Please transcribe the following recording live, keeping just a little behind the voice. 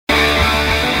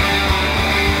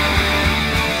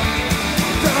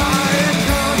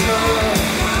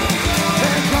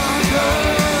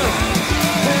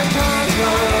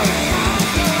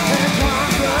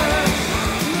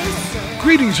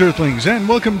Earthlings, and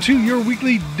welcome to your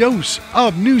weekly dose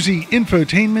of newsy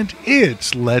infotainment.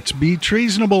 It's Let's Be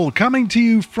Treasonable, coming to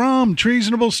you from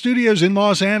Treasonable Studios in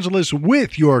Los Angeles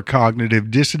with your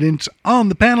cognitive dissidents. On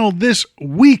the panel this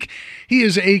week, he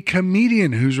is a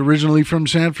comedian who's originally from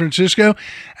San Francisco.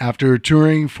 After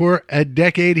touring for a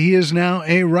decade, he is now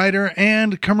a writer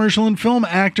and commercial and film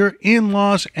actor in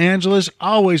Los Angeles.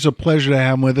 Always a pleasure to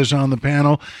have him with us on the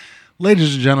panel.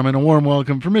 Ladies and gentlemen, a warm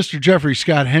welcome for Mr. Jeffrey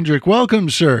Scott Hendrick. Welcome,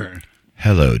 sir.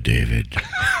 Hello, David.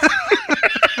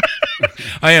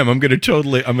 I'm going to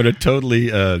totally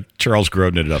Charles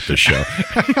Grodin it up this show.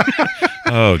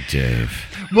 Oh, Dave.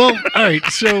 Well, all right.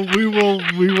 So we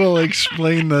will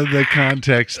explain the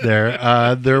context there.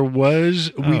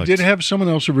 We did have someone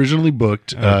else originally booked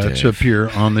to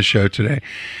appear on the show today.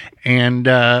 And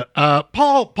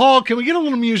Paul, can we get a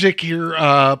little music here?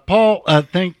 Paul,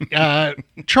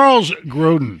 Charles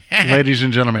Grodin, ladies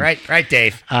and gentlemen. Right,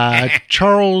 Dave.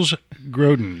 Charles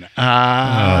Grodin.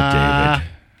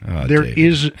 David. There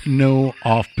is no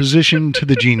off position to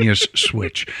the genius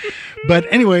switch. But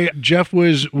anyway, Jeff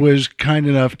was kind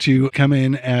enough to come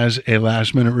in as a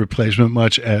last minute replacement,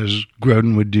 much as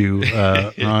Grodin would do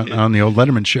on the old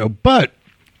Letterman show. But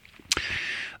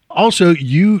also,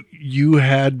 you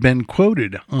had been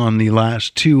quoted on the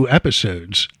last two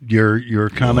episodes. Your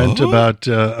comment about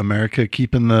America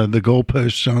keeping the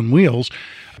goalposts on wheels,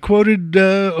 quoted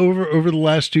over the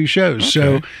last two shows. Okay.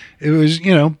 So it was,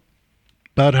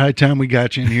 about high time we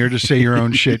got you in here to say your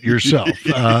own shit yourself.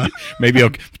 Maybe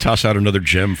I'll toss out another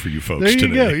gem for you folks there you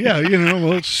today. Go. Yeah,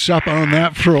 we'll sup on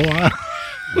that for a while.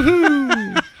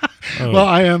 Woohoo! Oh. Well,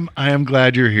 I am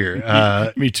glad you're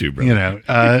here. Me too,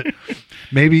 brother.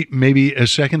 Maybe a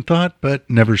second thought, but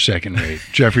never second rate.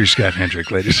 Jeffrey Scott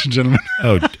Hendrick, ladies and gentlemen.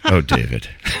 Oh, David.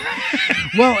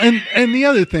 Well, and the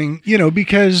other thing,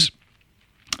 because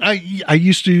I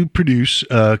used to produce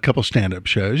a couple stand-up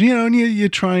shows, and you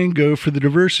try and go for the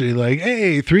diversity, like,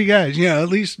 hey, three guys, at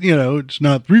least, it's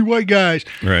not three white guys.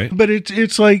 Right. But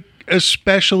it's like,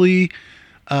 especially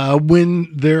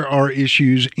when there are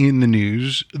issues in the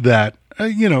news that,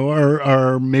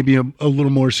 are maybe a little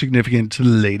more significant to the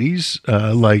ladies,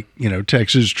 like,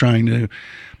 Texas trying to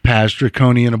pass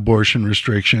draconian abortion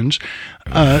restrictions.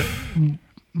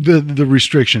 The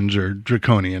restrictions are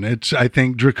draconian. I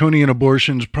think draconian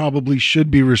abortions probably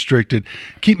should be restricted.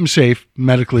 Keep them safe,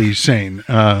 medically sane.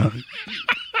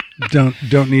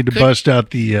 Don't need to bust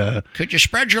out the. Could you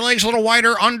spread your legs a little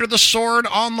wider under the sword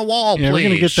on the wall, please? We're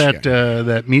gonna get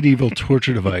that medieval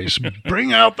torture device.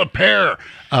 Bring out the pear.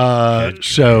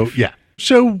 So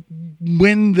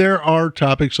when there are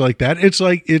topics like that,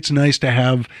 it's nice to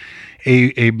have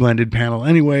a blended panel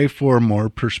anyway for more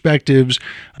perspectives,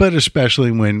 but especially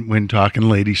when talking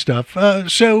lady stuff.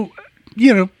 So,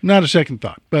 not a second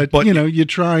thought, but you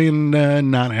try and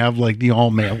not have like the all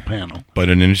male panel. But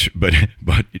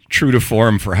true to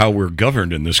form for how we're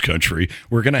governed in this country,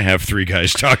 we're going to have three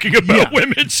guys talking about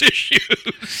women's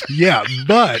issues. Yeah,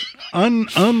 but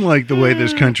unlike the way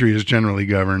this country is generally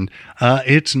governed,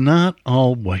 it's not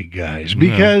all white guys,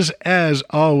 because as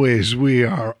always, we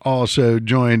are also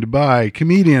joined by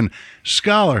comedian,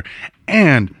 scholar,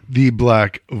 and the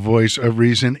black voice of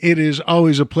reason. It is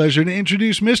always a pleasure to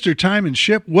introduce Mr. Time and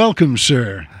Ship. Welcome,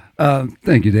 sir.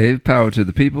 Thank you, Dave. Power to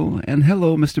the people. And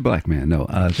hello, Mr. Black Man. No,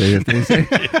 say.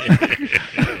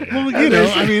 Well,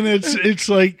 it's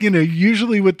like,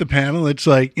 usually with the panel, it's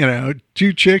like,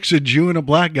 two chicks, a Jew and a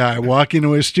black guy walk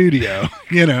into a studio,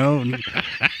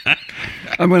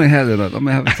 I'm going to have it up. I'm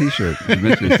going to have a T-shirt.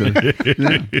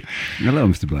 Hello,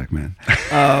 Mr. Black Man.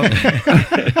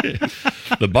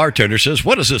 The bartender says,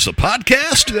 "What is this, a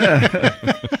podcast?"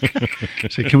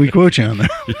 So can we quote you on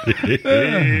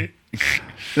that?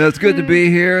 It's good to be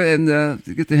here and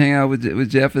get to hang out with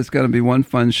Jeff. It's going to be one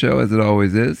fun show, as it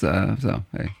always is. So,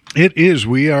 hey. It is.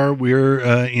 We're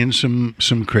in some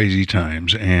crazy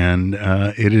times, and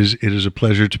it is a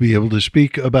pleasure to be able to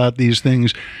speak about these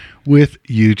things with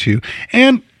you two.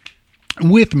 And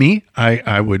with me,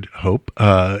 I would hope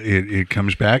it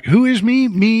comes back. Who is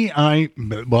me?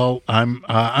 I'm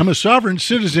a sovereign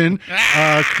citizen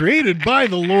created by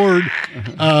the Lord.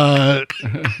 No,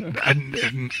 I'm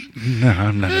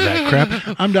none of that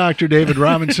crap. I'm Dr. David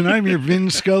Robinson. I'm your Vin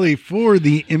Scully for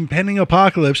the impending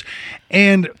apocalypse.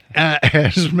 And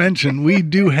as mentioned, we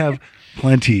do have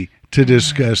plenty to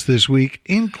discuss this week,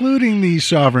 including the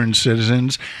sovereign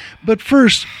citizens. But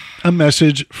first, a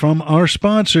message from our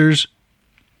sponsors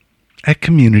at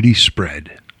Community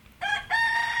Spread.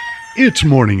 It's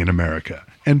morning in America,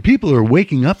 and people are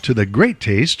waking up to the great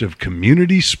taste of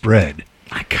Community Spread.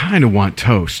 I kind of want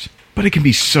toast, but it can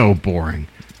be so boring.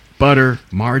 Butter,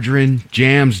 margarine,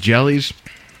 jams, jellies.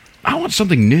 I want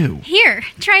something new. Here,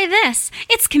 try this.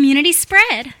 It's community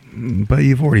spread. But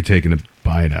you've already taken a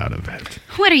bite out of it.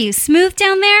 What are you, smooth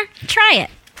down there? Try it.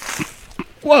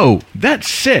 Whoa, that's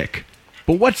sick.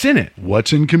 But what's in it?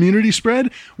 What's in community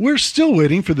spread? We're still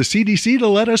waiting for the CDC to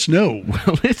let us know.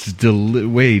 Well, it's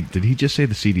wait, did he just say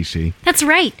the CDC? That's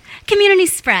right. Community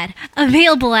spread.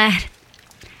 Available at...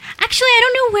 Actually, I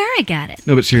don't know where I got it.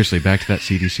 No, but seriously, back to that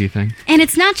CDC thing. And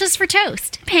it's not just for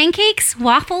toast. Pancakes,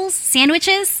 waffles,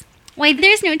 sandwiches. Why,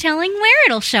 there's no telling where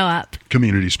it'll show up.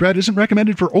 Community spread isn't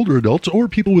recommended for older adults or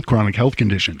people with chronic health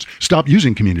conditions. Stop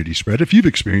using community spread if you've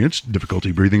experienced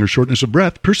difficulty breathing or shortness of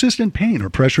breath, persistent pain or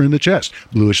pressure in the chest,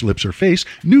 bluish lips or face,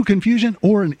 new confusion,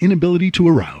 or an inability to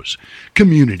arouse.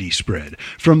 Community spread.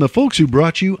 From the folks who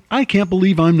brought you I Can't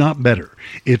Believe I'm Not Better.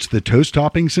 It's the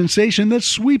toast-topping sensation that's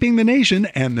sweeping the nation,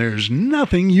 and there's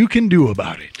nothing you can do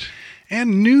about it.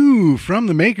 And new from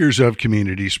the makers of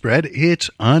Community Spread, it's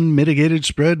Unmitigated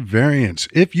Spread Variants.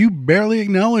 If you barely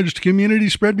acknowledged Community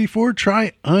Spread before,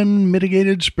 try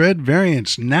Unmitigated Spread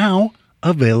Variants, now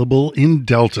available in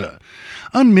Delta.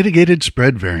 Unmitigated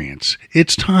Spread Variants.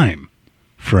 It's time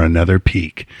for another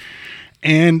peek.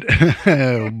 And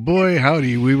boy,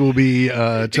 howdy, we will be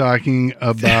talking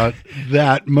about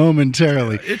that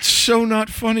momentarily. It's so not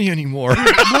funny anymore.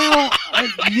 Well,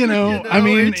 I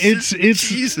mean, it's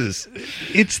Jesus.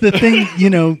 It's the thing,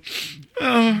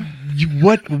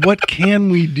 what can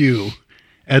we do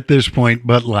at this point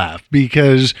but laugh?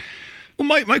 Because,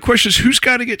 Well, my question is, who's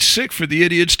got to get sick for the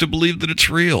idiots to believe that it's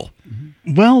real?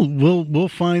 well, we'll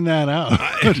find that out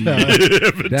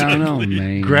Down on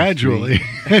Main gradually.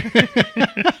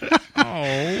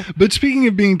 But speaking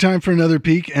of being time for another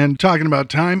peek and talking about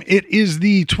time, it is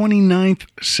the 29th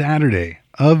Saturday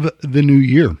of the new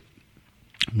year.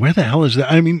 Where the hell is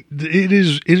that? I mean, it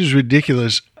is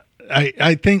ridiculous.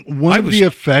 I think one of the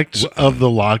effects of the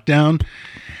lockdown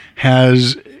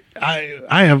has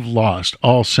I have lost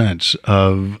all sense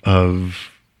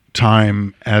of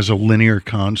time as a linear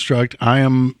construct. I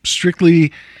am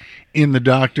strictly in the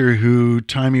Doctor Who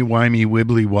timey-wimey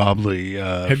wibbly-wobbly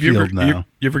Have you field now.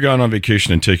 you ever gone on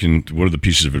vacation and taken one of the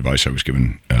pieces of advice I was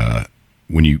given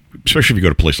when you, especially if you go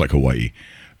to a place like Hawaii,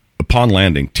 upon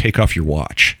landing, take off your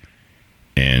watch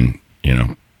and,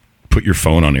 put your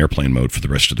phone on airplane mode for the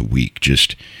rest of the week.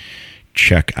 Just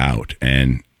check out.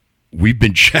 And we've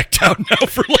been checked out now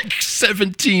for like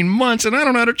 17 months, and I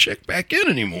don't know how to check back in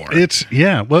anymore.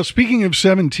 Well, speaking of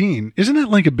 17, isn't that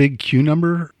like a big Q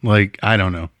number? Like, I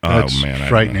don't know. That's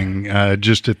frightening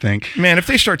just to think. Man, if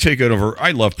they start taking over,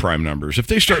 I love prime numbers. If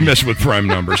they start messing with prime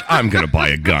numbers, I'm going to buy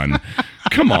a gun.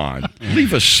 Come on,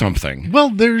 leave us something. Well,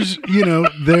 there's,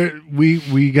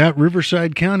 we got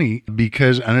Riverside County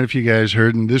because I don't know if you guys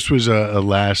heard, and this was a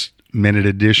last minute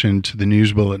addition to the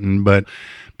news bulletin, but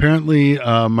apparently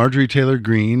Marjorie Taylor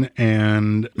Greene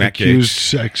and Matt accused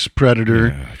Gaetz. sex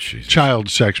predator, child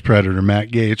sex predator Matt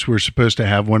Gaetz were supposed to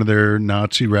have one of their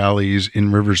Nazi rallies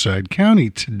in Riverside County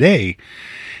today,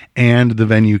 and the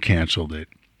venue canceled it.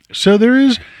 So there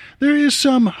is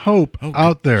some hope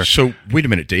out there. So wait a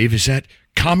minute, Dave, is that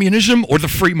communism or the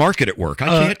free market at work?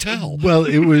 I can't tell. Well,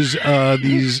 it was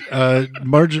these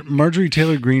Marjorie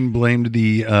Taylor Greene blamed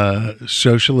the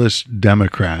Socialist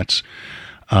Democrats.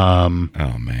 Oh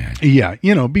man. Yeah,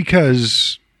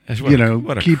 because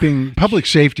keeping public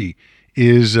safety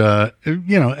is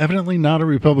evidently not a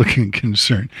Republican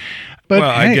concern. But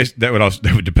I guess that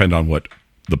would depend on what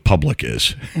the public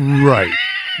is. Right.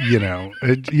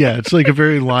 It's like a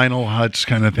very Lionel Hutz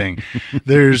kind of thing.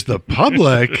 There's the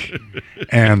public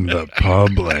and the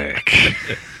public.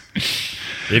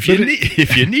 If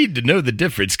you need to know the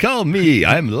difference, call me.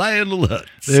 I'm Lionel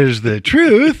Hutz. There's the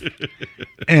truth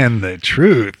and the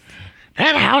truth.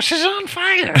 That house is on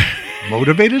fire.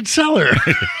 Motivated seller.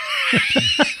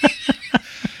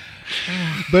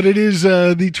 But it is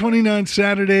the 29th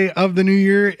Saturday of the new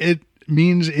year. It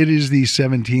means it is the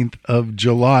 17th of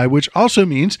July, which also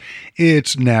means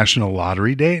it's National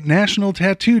Lottery Day, National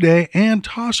Tattoo Day, and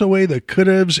Toss Away the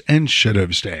Could'ves and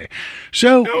Should'ves Day.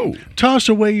 So toss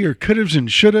away your could'ves and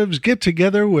should'ves, get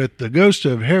together with the ghost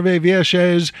of Hervé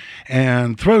Villechaize,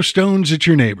 and throw stones at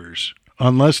your neighbors,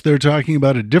 unless they're talking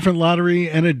about a different lottery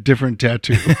and a different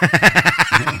tattoo.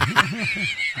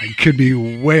 I could be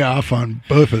way off on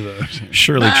both of those.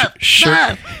 Surely.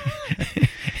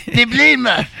 The blame.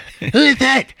 Who is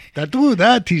that? That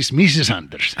is Mrs.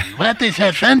 Anderson. What is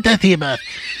her fantasy about?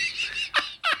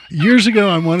 Years ago,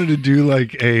 I wanted to do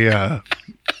like a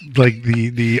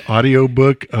the audio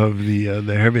book of the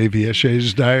Hervé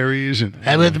Villechaize diaries. And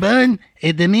I was born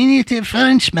a diminutive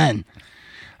Frenchman.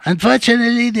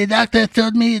 Unfortunately, the doctor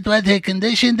told me it was a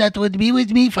condition that would be with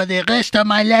me for the rest of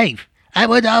my life. I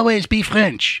would always be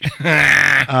French.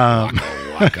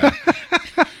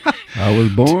 I was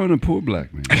born a poor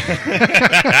black man.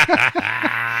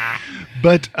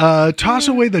 But toss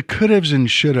away the could-haves and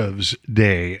should-haves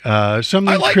day. Something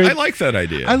I like that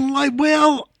idea.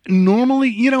 Well,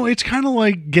 normally, it's kind of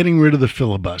like getting rid of the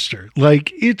filibuster.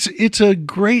 Like it's a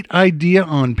great idea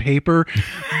on paper,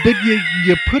 but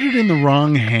you put it in the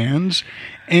wrong hands,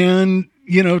 and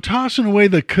tossing away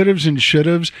the could-haves and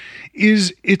should-haves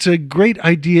it's a great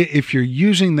idea if you're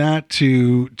using that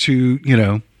to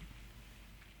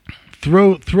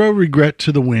throw regret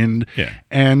to the wind,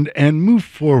 and move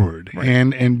forward,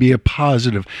 and be a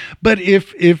positive. But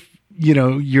if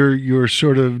you're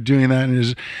sort of doing that and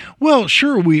is, well,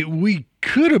 sure, we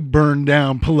could have burned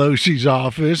down Pelosi's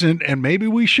office and maybe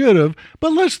we should have,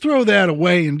 but let's throw that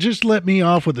away and just let me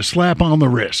off with a slap on the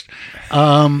wrist.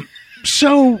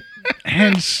 So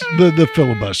hence the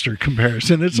filibuster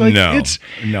comparison. It's like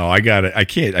no, I got it. I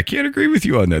can't agree with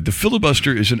you on that. The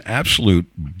filibuster is an absolute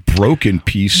broken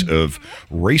piece of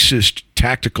racist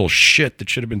tactical shit that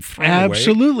should have been thrown away.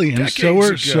 Absolutely, and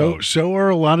decades so are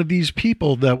a lot of these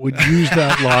people that would use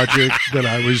that logic that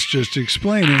I was just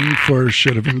explaining for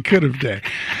should have and could have day.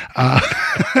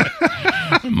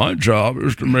 My job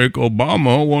is to make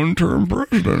Obama one-term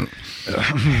president.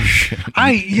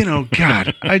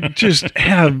 I just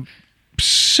have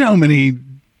so many,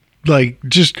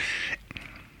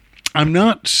 I'm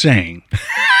not saying.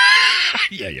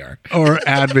 Yeah, you are. Or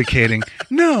advocating.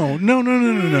 No,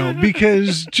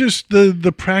 because just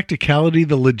the practicality,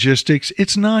 the logistics,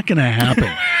 it's not going to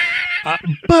happen.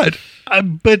 But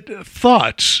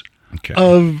thoughts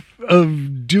of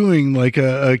doing like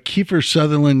a Kiefer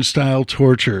Sutherland style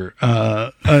torture,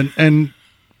 and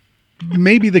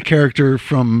maybe the character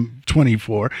from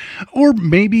 24, or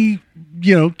maybe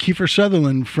Kiefer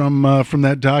Sutherland from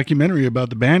that documentary about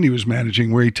the band he was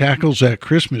managing, where he tackles that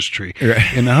Christmas tree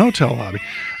in the hotel lobby.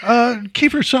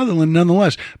 Kiefer Sutherland,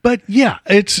 nonetheless. But yeah,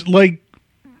 it's like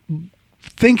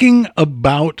thinking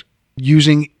about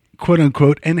using "quote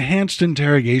unquote" enhanced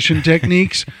interrogation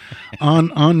techniques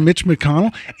on Mitch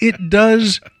McConnell. It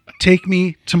does take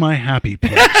me to my happy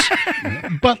place.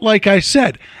 But like I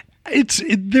said,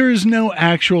 there is no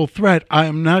actual threat. I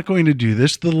am not going to do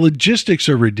this. The logistics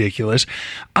are ridiculous.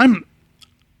 I'm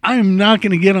not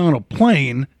going to get on a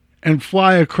plane and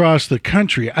fly across the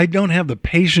country. I don't have the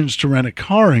patience to rent a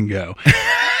car and go.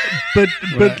 But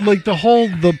like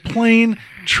the plane,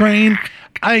 train,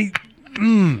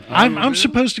 I'm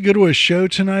supposed to go to a show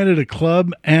tonight at a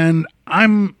club, and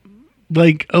I'm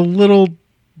like a little,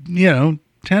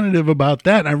 tentative about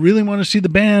that. I really want to see the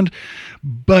band,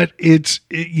 but it's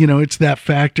that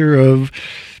factor of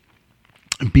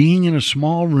being in a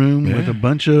small room with a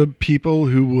bunch of people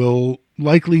who will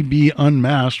likely be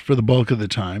unmasked for the bulk of the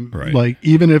time. Right. Like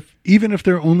even if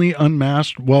they're only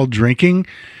unmasked while drinking.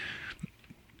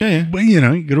 Yeah. Well, you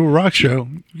go to a rock show,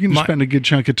 you can spend a good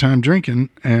chunk of time drinking,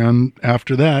 and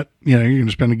after that, you're going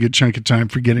to spend a good chunk of time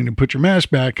forgetting to put your mask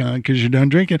back on because you're done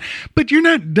drinking. But you're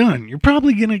not done. You're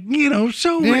probably going to,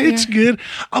 it's good.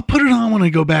 I'll put it on when I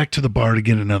go back to the bar to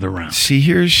get another round. See,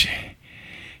 here's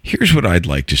what I'd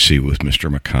like to see with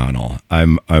Mr. McConnell.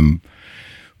 I'm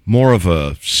more of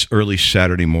a early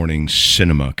Saturday morning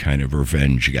cinema kind of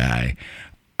revenge guy.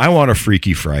 I want a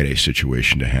Freaky Friday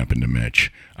situation to happen to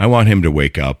Mitch. I want him to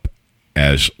wake up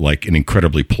as like an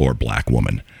incredibly poor black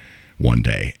woman one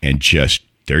day and just,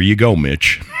 there you go,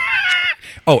 Mitch.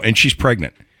 Oh, and she's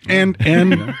pregnant. And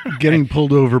getting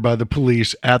pulled over by the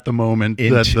police at the moment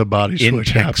that the body switch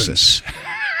happens.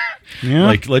 Yeah.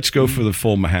 Like, let's go for the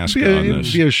full Mahaska on this.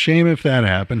 It'd be a shame if that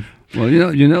happened. Well,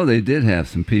 they did have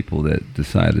some people that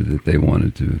decided that they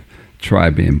wanted to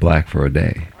try being black for a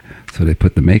day. So they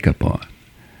put the makeup on.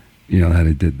 You know how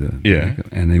they did the makeup,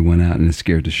 and they went out and it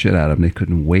scared the shit out of them. They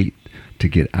couldn't wait to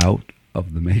get out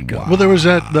of the makeup. Wow. Well, there was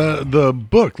the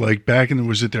book, like back in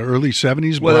was it the early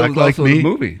 70s? Well, Black that was Like also Me. the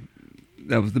movie.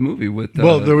 That was the movie with.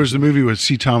 There was the movie with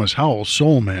C. Thomas Howell,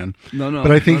 Soul Man. No.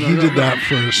 But I think he did that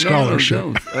for a scholarship.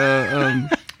 No.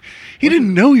 He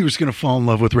didn't know he was going to fall in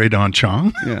love with Ray Don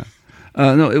Chong. Yeah.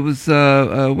 No, it was.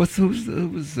 Who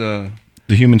was.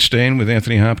 The Human Stain with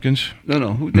Anthony Hopkins?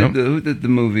 No. Who did the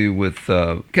movie with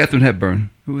Katharine Hepburn?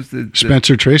 Who was the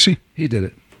Spencer Tracy? He did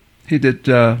it. He did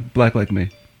Black Like Me.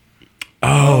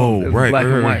 Oh, right. Black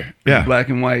and white. Yeah. Black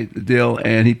and white deal,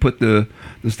 and he put the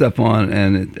stuff on,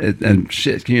 and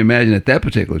shit. Can you imagine at that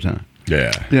particular time?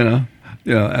 Yeah.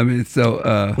 I mean,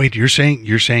 so. Wait, you're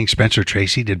saying Spencer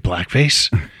Tracy did blackface?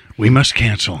 We must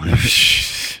cancel him.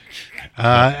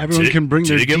 Everyone can bring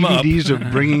their dig 'em up. DVDs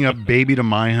of Bringing Up Baby to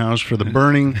My House for the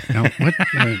burning. No, what?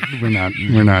 We're not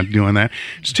doing that.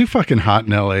 It's too fucking hot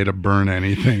in LA to burn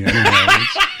anything. Anyway.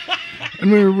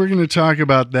 And we're going to talk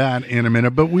about that in a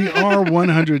minute, but we are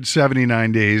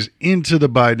 179 days into the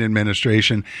Biden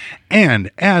administration,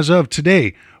 and as of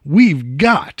today, we've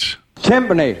got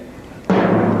Timpani.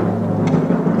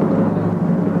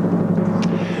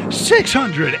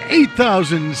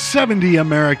 608,070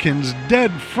 Americans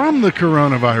dead from the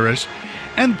coronavirus,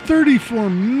 and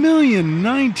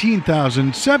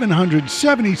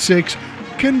 34,019,776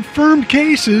 confirmed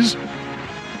cases,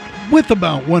 with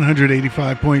about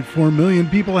 185.4 million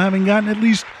people having gotten at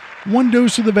least one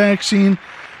dose of the vaccine,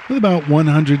 with about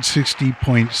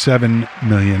 160.7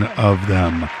 million of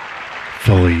them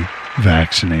fully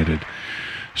vaccinated.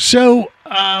 So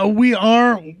we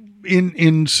are,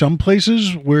 in some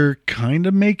places, we're kind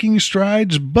of making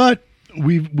strides, but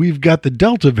we've got the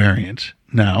Delta variant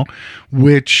now,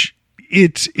 which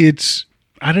it's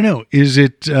I don't know, is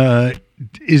it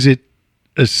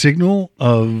a signal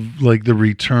of like the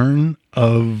return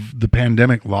of the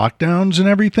pandemic lockdowns and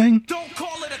everything? Don't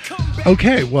call it a comeback.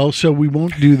 Okay, well, so we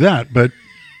won't do that, but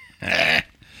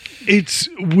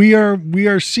we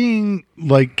are seeing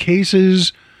like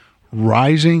cases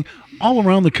rising all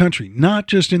around the country, not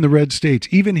just in the red states,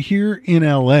 even here in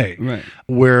LA, Right.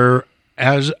 where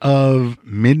as of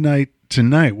midnight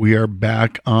tonight, we are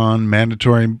back on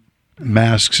mandatory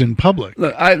masks in public.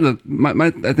 Look, I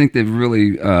think they've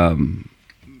really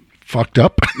Fucked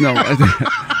up. no.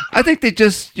 I think they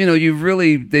just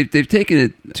they've taken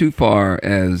it too far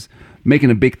as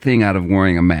making a big thing out of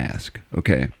wearing a mask.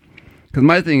 Okay, because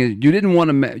my thing is you didn't want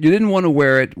to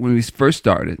wear it when we first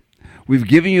started. We've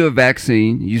given you a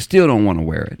vaccine. You still don't want to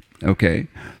wear it. Okay,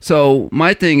 so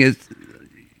my thing is,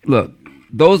 look,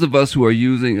 those of us who are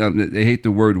using they hate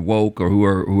the word woke, or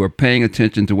who are paying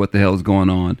attention to what the hell is going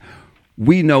on,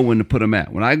 we know when to put them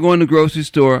at. When I go in the grocery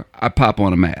store, I pop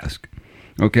on a mask.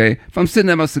 Okay, if I'm sitting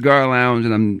at my cigar lounge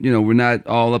and we're not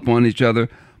all up on each other,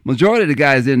 majority of the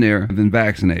guys in there have been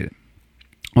vaccinated.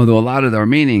 Although a lot of the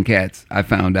Armenian cats, I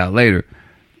found out later,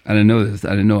 I didn't know this.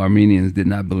 I didn't know Armenians did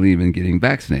not believe in getting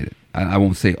vaccinated. I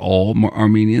won't say all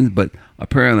Armenians, but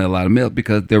apparently a lot of males,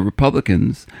 because they're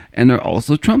Republicans and they're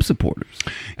also Trump supporters.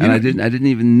 And I didn't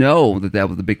even know that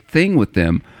was a big thing with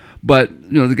them. But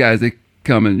the guys, they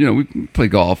come and we play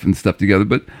golf and stuff together.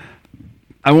 But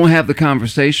I won't have the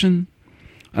conversation.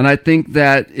 And I think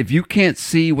that if you can't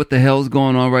see what the hell's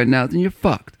going on right now, then you're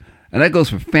fucked. And that goes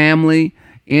for family,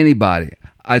 anybody.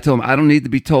 I told them I don't need to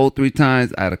be told 3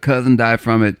 times. I had a cousin die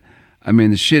from it. I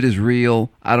mean, the shit is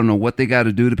real. I don't know what they got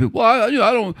to do to people. Well,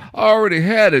 I already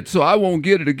had it, so I won't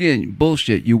get it again.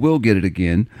 Bullshit. You will get it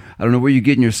again. I don't know where you're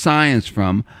getting your science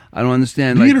from. I don't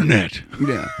understand. The internet.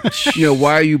 Yeah.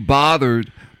 Why are you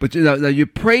bothered? But you're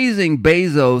praising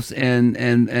Bezos and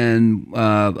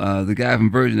the guy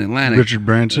from Virgin Atlantic, Richard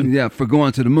Branson. Yeah, for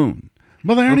going to the moon.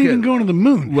 Well, they aren't even going to the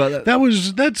moon. Well,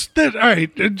 that's all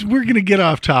right. We're going to get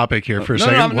off topic here for a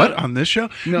second. What, on this show?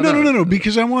 No,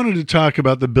 because I wanted to talk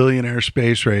about the billionaire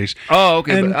space race. Oh,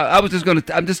 okay. But I'm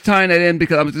just tying that in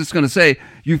because I was just going to say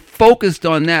you focused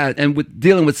on that and with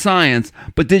dealing with science,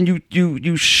 but then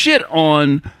you shit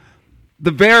on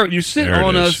you sit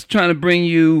on us trying to bring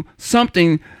you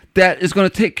something that is going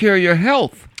to take care of your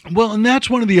health. Well, and that's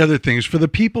one of the other things for the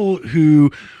people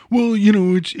who,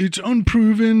 it's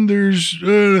unproven.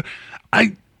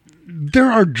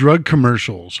 There are drug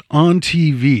commercials on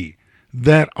TV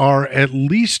that are at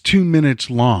least 2 minutes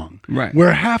long, right?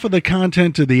 Where half of the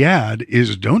content of the ad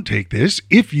is don't take this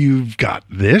if you've got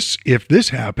this, if this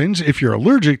happens, if you're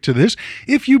allergic to this,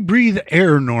 if you breathe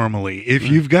air normally, if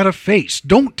you've got a face,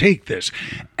 don't take this.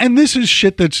 And this is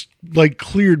shit that's like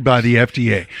cleared by the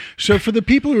FDA. So for the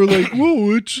people who are like,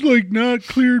 whoa, it's like not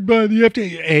cleared by the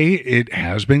FDA. It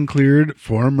has been cleared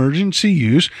for emergency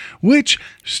use, which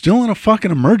still in a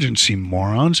fucking emergency,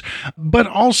 morons. But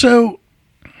also,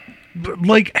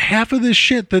 like half of this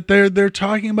shit that they're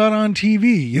talking about on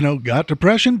TV, got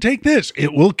depression, take this,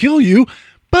 it will kill you.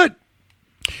 But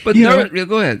go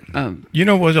ahead. You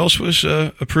know what else was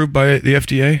approved by the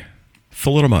FDA?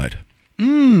 Thalidomide.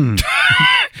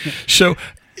 So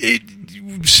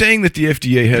saying that the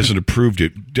FDA hasn't approved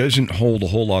it doesn't hold a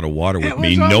whole lot of water with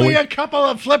me. Only a couple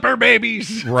of flipper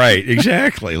babies. Right,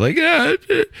 exactly.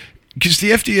 Because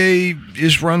the FDA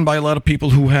is run by a lot of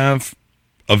people who have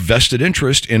a vested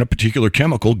interest in a particular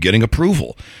chemical getting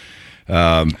approval.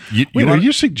 Are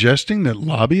you suggesting that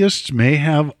lobbyists may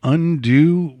have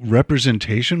undue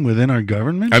representation within our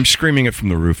government? I'm screaming it from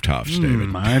the rooftops,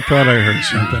 David. I thought I heard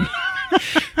something.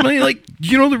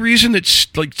 The reason that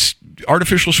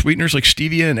artificial sweeteners like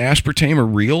stevia and aspartame are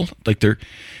real?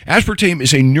 Aspartame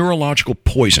is a neurological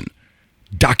poison.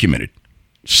 Documented.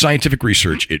 Scientific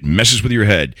research. It messes with your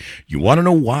head. You want to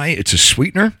know why it's a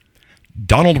sweetener?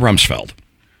 Donald Rumsfeld.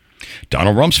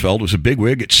 Donald Rumsfeld was a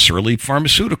bigwig at Surly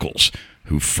Pharmaceuticals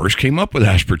who first came up with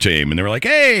aspartame. And they were like,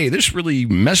 hey, this really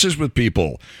messes with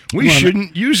people. We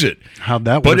shouldn't use it. How'd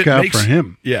that work out for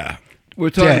him? Yeah. We're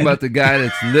talking about the guy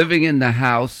that's living in the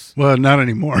house. Well, not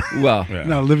anymore. Well,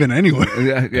 not living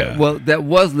anywhere. Yeah. Well, that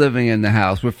was living in the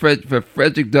house where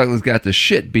Frederick Douglass got the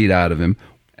shit beat out of him.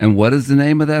 And what is the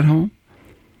name of that home?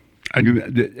 I don't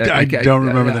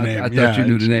remember the name. I thought you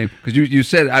knew the name because you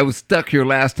said I was stuck here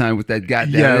last time with that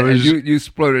goddamn. Yeah, it was, you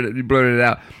blurted it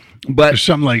out. But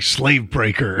something like slave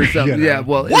breaker. Yeah.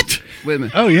 Well, what? Wait a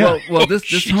minute. Oh yeah. Well,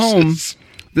 this home,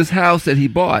 this house that he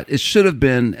bought, it should have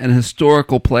been an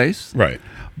historical place. Right.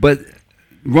 But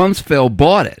Rumsfeld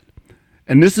bought it.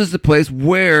 And this is the place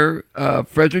where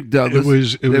Frederick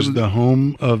Douglass... It was the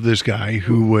home of this guy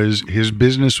who his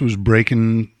business was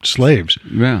breaking slaves.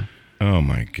 Yeah. Oh,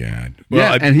 my God.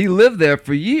 Well, and he lived there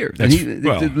for years. And he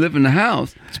did live in the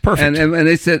house. It's perfect. And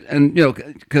they said,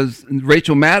 because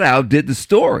Rachel Maddow did the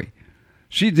story.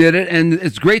 She did it, and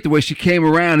it's great the way she came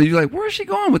around. And you're like, where's she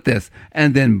going with this?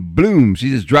 And then, boom,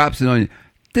 she just drops it on you.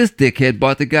 This dickhead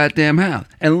bought the goddamn house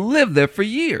and lived there for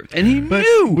years. And he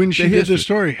knew when she did the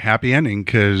story, happy ending,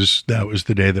 because that was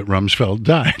the day that Rumsfeld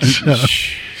died.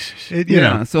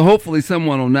 So, so hopefully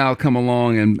someone will now come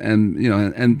along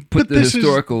and put the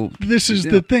historical... This is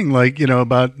the thing,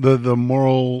 about the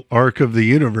moral arc of the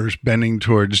universe bending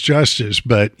towards justice,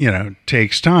 but,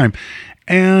 takes time.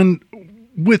 And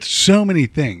with so many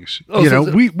things,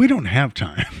 we don't have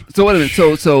time. So wait a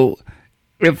minute. So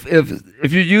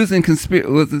if you're using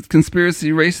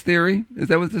conspiracy race theory, is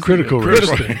that what this critical is? Race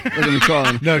theory? That's what we call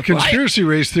it. No, conspiracy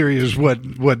race theory is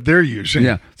what they're using.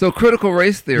 Yeah. So critical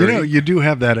race theory. You do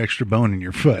have that extra bone in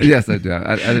your foot. Yes, I do.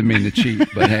 I didn't mean to cheat,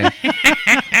 but hey.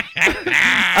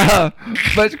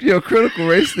 But critical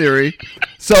race theory.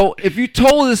 So if you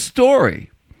told this story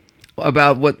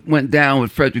about what went down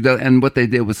with Frederick Douglass and what they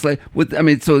did with slaves,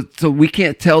 so we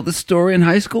can't tell the story in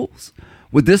high schools?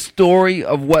 With this story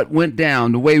of what went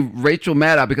down, the way Rachel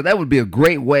Maddow, because that would be a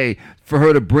great way for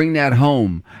her to bring that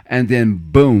home, and then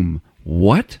boom,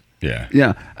 what? Yeah.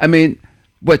 Yeah.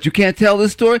 What, you can't tell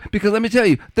this story? Because let me tell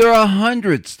you, there are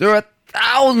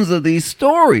thousands of these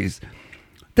stories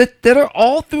that are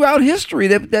all throughout history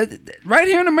that right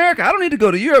here in America. I don't need to go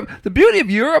to Europe. The beauty of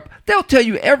Europe, they'll tell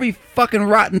you every fucking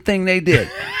rotten thing they did.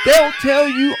 They'll tell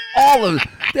you all of it.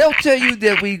 They'll tell you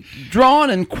that we drawn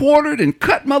and quartered and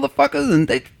cut motherfuckers, and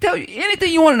they tell you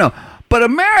anything you want to know. But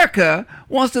America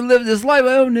wants to live this life.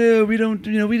 Oh no, we don't.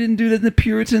 We didn't do that. And the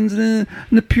Puritans and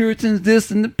the Puritans this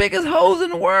and the biggest hoes in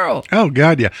the world. Oh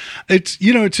God, yeah. It's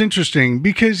it's interesting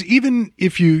because even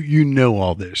if you know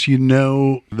all this,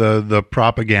 the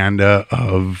propaganda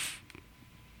of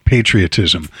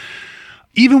patriotism.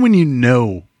 Even when you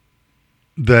know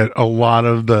that a lot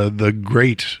of the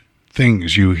great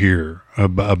things you hear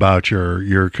about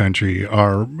your country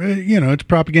are it's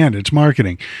propaganda, it's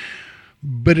marketing.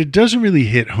 But it doesn't really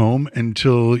hit home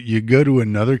until you go to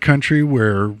another country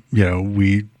where,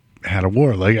 we had a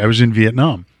war. Like I was in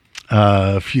Vietnam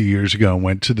a few years ago and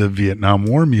went to the Vietnam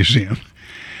War Museum.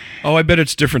 Oh, I bet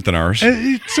it's different than ours.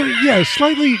 It's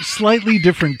slightly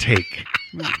different take.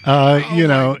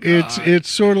 It's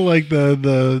sort of like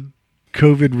the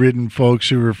COVID-ridden folks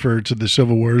who refer to the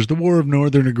Civil War as the War of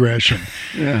Northern Aggression.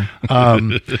 Yeah.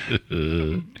 And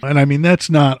that's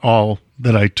not all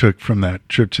that I took from that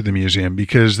trip to the museum,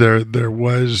 because there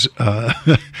was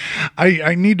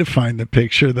I need to find the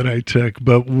picture that I took,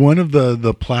 but one of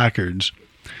the placards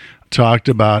talked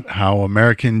about how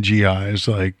American GIs,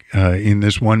 in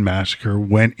this one massacre,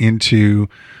 went into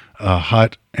a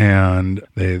hut and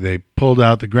they pulled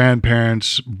out the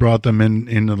grandparents, brought them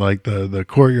into the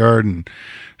courtyard and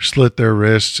slit their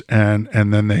wrists, and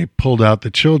then they pulled out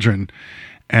the children.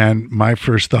 And my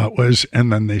first thought was,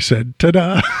 and then they said,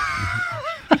 ta-da.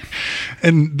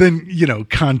 And then,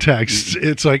 context,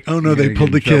 it's like, oh no, they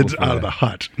pulled the kids out of the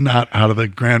hut, not out of the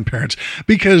grandparents,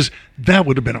 because that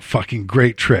would have been a fucking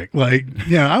great trick. I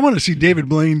want to see David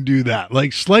Blaine do that.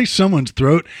 Slice someone's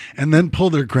throat and then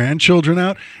pull their grandchildren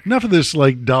out. Enough of this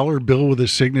dollar bill with a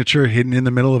signature hidden in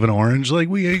the middle of an orange. We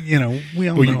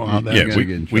all know how that.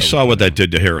 Yeah, we saw what that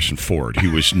did to Harrison Ford. He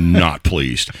was not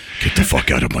pleased. Get the fuck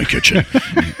out of my kitchen.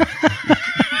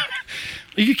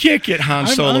 You can't get Han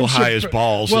Solo high as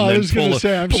balls and then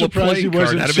pull a playing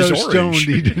card out of his orange. Stoned.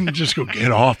 He didn't just go,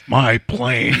 get off my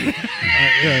plane.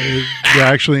 You're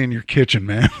actually in your kitchen,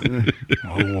 man.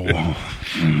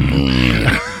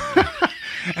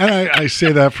 I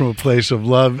say that from a place of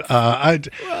love. Hollywood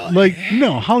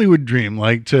dream,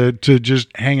 like to just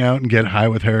hang out and get high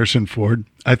with Harrison Ford.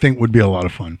 I think would be a lot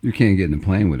of fun. You can't get in a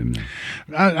plane with him now.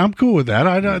 I'm cool with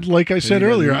that. Like I said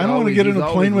earlier, I don't want to get in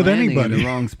a plane with anybody. In the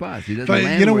wrong spots. He doesn't But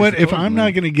land you know where what? he's If supposed I'm to not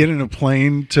land. going to get in a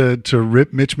plane to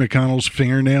rip Mitch McConnell's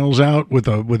fingernails out with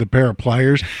a pair of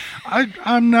pliers,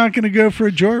 I'm not going to go for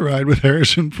a joyride with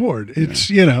Harrison Ford. It's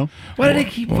Why do they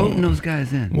keep voting those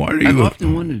guys in? Why do I've you-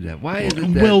 often wondered that. Why is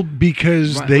it that? Well,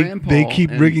 because they Rand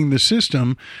keep Paul rigging the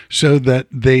system so that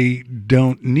they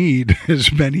don't need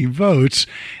as many votes,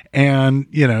 and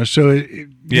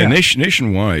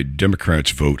nationwide,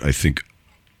 Democrats vote, I think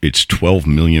it's 12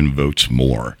 million votes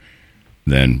more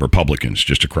than Republicans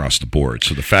just across the board.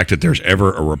 So the fact that there's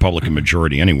ever a Republican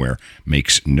majority anywhere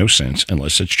makes no sense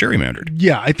unless it's gerrymandered.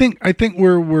 Yeah, I think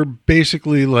we're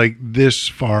basically like this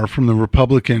far from the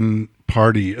Republican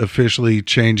Party officially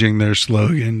changing their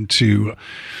slogan to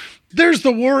 "There's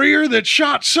the warrior that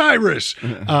shot Cyrus."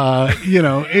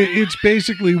 It's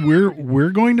basically we're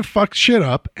going to fuck shit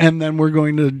up, and then we're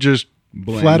going to just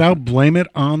flat out blame it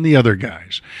on the other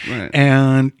guys. Right.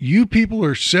 And you people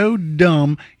are so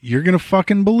dumb, you're going to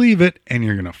fucking believe it, and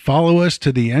you're going to follow us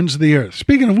to the ends of the earth.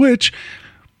 Speaking of which,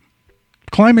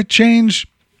 climate change,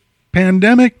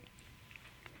 pandemic,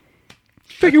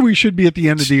 figure we should be at the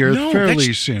end of the earth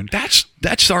fairly soon.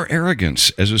 That's our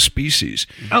arrogance as a species.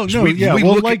 Oh, no, We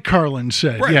look like at- Carlin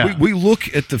said. Right, Yeah. we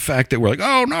look at the fact that we're like,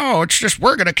 oh no, it's just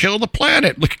we're going to kill the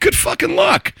planet. Look, good fucking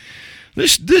luck.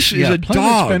 This is Yeah, a planet's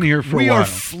dog. been here for a we while. are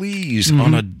fleas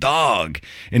on a dog,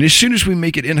 and as soon as we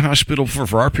make it inhospitable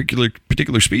for our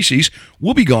particular species,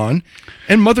 we'll be gone,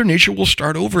 and Mother Nature will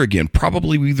start over again.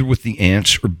 Probably either with the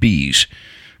ants or bees,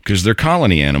 because they're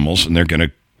colony animals and they're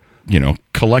going to,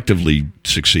 collectively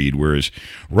succeed. Whereas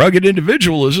rugged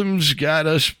individualism's got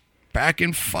us back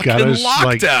in fucking Got us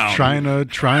like lockdown. trying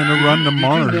to run to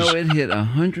Mars. You know, it hit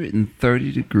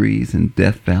 130 degrees in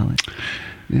Death Valley.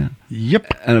 Yeah. Yep.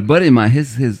 And a buddy of mine,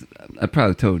 his I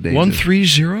probably told Dave.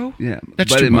 130. Yeah. That's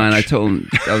buddy too of mine, much. I told him,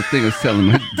 I was thinking of telling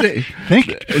him, Dave,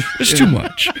 It's too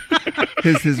much.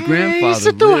 his grandfather It's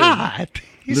too lived hot.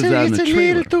 He lives said out in it's a a little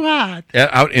trailer. too hot.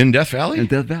 Out in Death Valley? in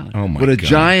Death Valley. Oh, my With a God.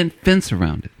 giant fence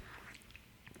around it.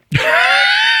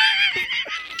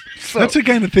 That's the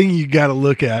kind of thing you got to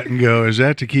look at and go, is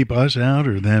that to keep us out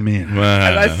or them in? And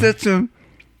I said to him,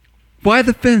 why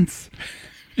the fence?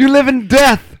 You live in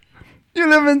death. You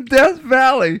live in Death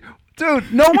Valley.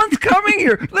 Dude, no one's coming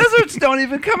here. Lizards don't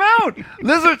even come out.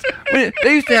 Lizards, they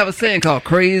used to have a saying called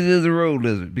crazy as a road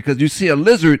lizard because you see a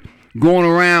lizard going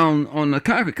around on the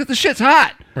concrete because the shit's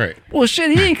hot. Right. Well,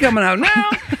 shit, he ain't coming out now.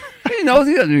 He knows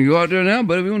he doesn't go out there now,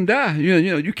 but we're going to die.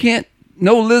 You can't,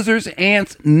 no lizards,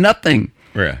 ants, nothing.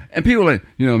 Yeah. And people are like,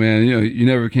 man, you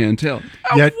never can tell.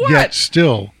 Oh, Yet what?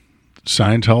 still,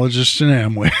 Scientologists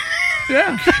and Amway.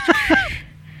 Yeah.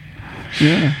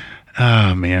 Yeah.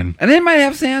 Oh, man. And they might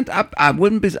have I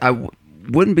wouldn't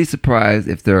be surprised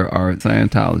if there are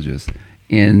Scientologists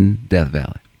in Death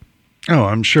Valley. Oh,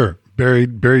 I'm sure.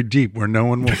 Buried deep where no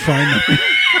one will find them.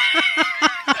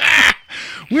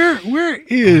 Where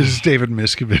is David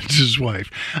Miskovich's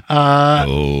wife?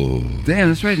 Damn,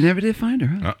 that's right. I never did find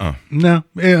her. Huh? No.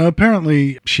 Yeah,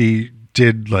 apparently she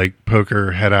did like poke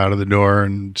her head out of the door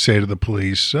and say to the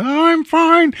police, "Oh, I'm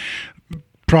fine."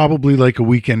 Probably like a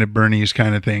Weekend at Bernie's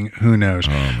kind of thing. Who knows?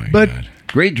 Oh, my but God.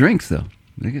 Great drinks though.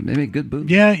 They make good booze.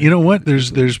 yeah, you know what?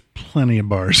 There's plenty of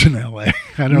bars in LA.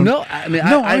 I don't No, I mean,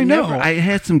 No, I know. never. I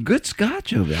had some good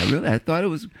scotch over there. I thought it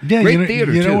was Yeah, great you know-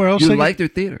 theater. you know too. where else you they- liked their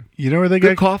theater? You know where they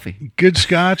Good got coffee. good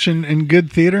scotch and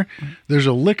good theater? There's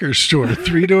a liquor store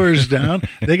 3 doors down.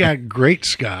 They got great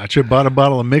scotch. I bought a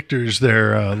bottle of Michter's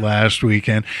there last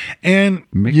weekend. And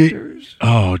Michter's?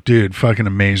 oh, dude, fucking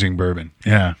amazing bourbon.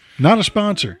 Yeah. Not a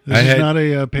sponsor. This is not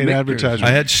a paid Michter's.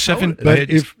 advertisement. I had 7. But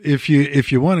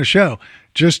if you want a show,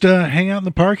 just hang out in the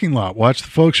parking lot. Watch the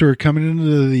folks who are coming into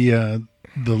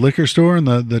the liquor store and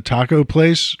the taco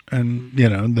place, and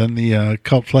then the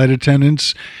cult flight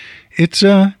attendants. It's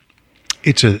a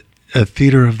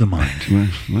theater of the mind.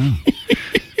 Wow.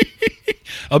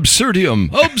 Absurdium.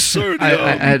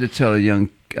 I had to tell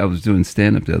I was doing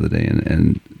stand up the other day,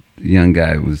 and the young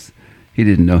guy he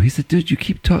didn't know. He said, "Dude, you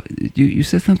keep talking. You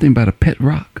said something about a pet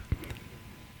rock.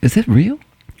 Is that real?"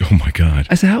 Oh, my God.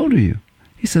 I said, "How old are you?"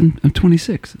 He said, "I'm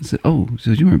 26." I said, "Oh," he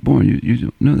said, "You weren't born. You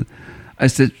don't know that." I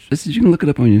said, "You can look it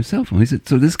up on your cell phone." He said,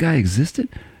 "So this guy existed?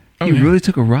 He really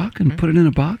took a rock and put it in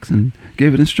a box and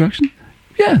gave it instruction?"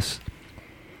 Yes.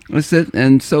 I said,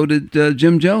 and so did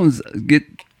Jim Jones get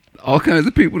all kinds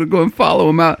of people to go and follow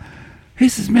him out. He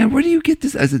says, man, where do you get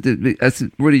this? I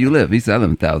said, where do you live? He said, I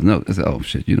live in Thousand Oaks. I said, oh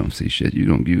shit, you don't see shit. You're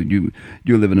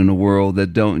living in a world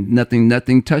that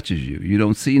nothing touches you. You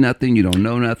don't see nothing. You don't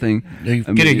know nothing.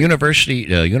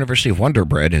 University of Wonder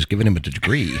Bread has given him a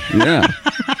degree. Yeah.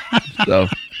 So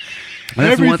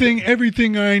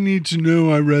everything I need to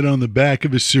know I read on the back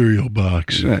of a cereal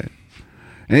box. Right.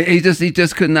 And he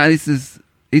just could not. He says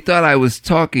he thought I was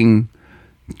talking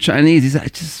Chinese. He said, I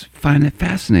just find it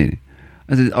fascinating.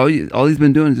 I said, all he's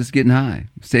been doing is just getting high.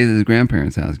 Stays at his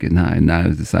grandparents' house getting high, and now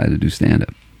he's decided to do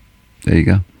stand-up. There you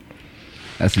go.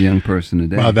 That's a young person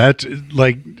today. Wow, that's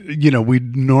like, we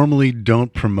normally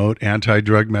don't promote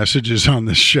anti-drug messages on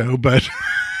this show, but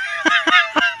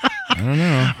I don't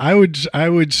know. I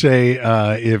would say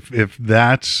if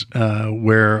that's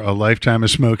where a lifetime of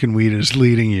smoking weed is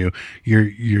leading you,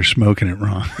 you're smoking it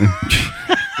wrong.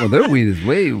 Well, their weed is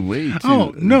way too.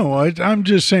 Oh no, I'm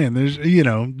just saying.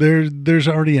 There's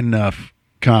already enough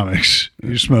comics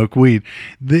who smoke weed.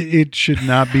 It should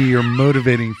not be your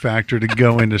motivating factor to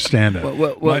go into stand-up.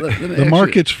 The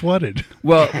market's flooded.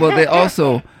 Well, they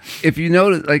also, if you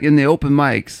notice, like in the open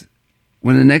mics,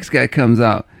 when the next guy comes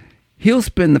out, he'll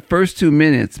spend the first 2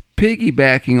 minutes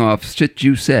piggybacking off shit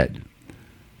you said.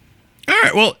 All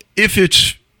right. Well, if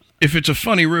it's a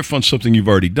funny riff on something you've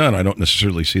already done, I don't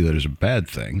necessarily see that as a bad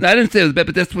thing. I didn't say it was bad,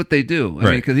 but that's what they do. I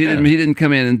mean, because he didn't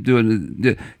come in and do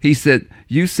it. He said,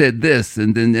 you said this,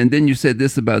 and then you said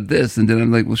this about this, and then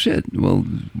I'm like, well, shit. Well,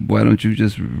 why don't you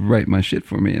just write my shit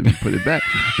for me and put it back?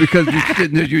 Because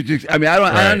you just, I mean,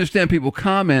 I understand people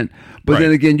comment, but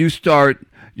then again, you start,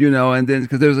 and then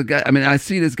because there's a guy. I mean, I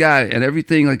see this guy and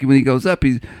everything. Like when he goes up,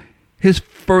 his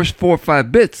first 4 or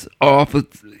 5 bits are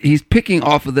he's picking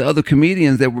off of the other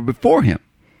comedians that were before him.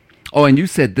 Oh, and you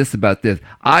said this about this.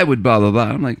 I would blah, blah, blah.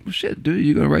 I'm like, well, shit, dude,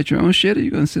 you going to write your own shit? Or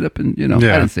you going to sit up and, I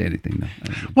didn't say anything. No.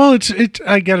 Well,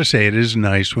 I got to say, it is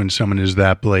nice when someone is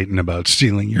that blatant about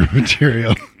stealing your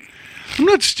material. I'm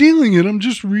not stealing it. I'm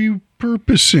just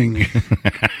repurposing.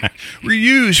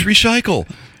 Reuse,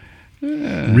 recycle.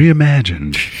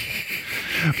 Reimagined.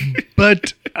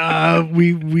 But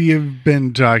we have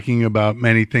been talking about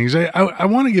many things. I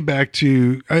want to get back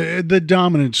to the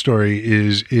dominant story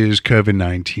is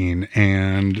COVID-19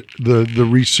 and the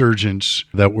resurgence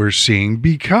that we're seeing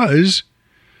because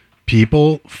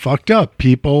people fucked up.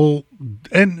 People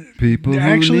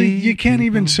actually you can't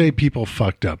even say people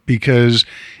fucked up because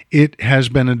it has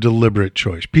been a deliberate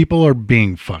choice. People are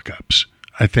being fuck ups,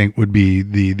 I think would be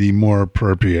the more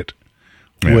appropriate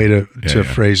way to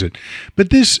phrase it.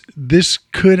 But this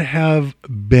could have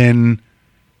been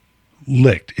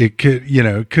licked. It could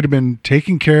have been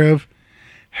taken care of,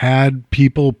 had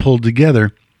people pulled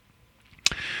together.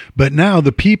 But now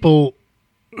the people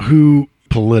who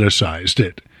politicized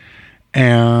it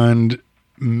and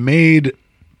made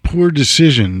poor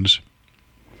decisions,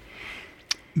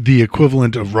 the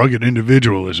equivalent of rugged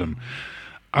individualism,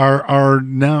 are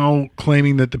now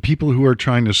claiming that the people who are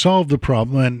trying to solve the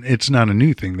problem, and it's not a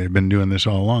new thing, they've been doing this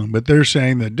all along, but they're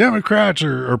saying that Democrats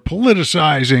are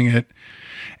politicizing it.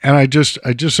 And I just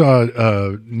saw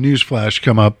a news flash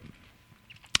come up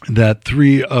that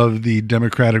 3 of the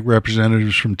Democratic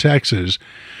representatives from Texas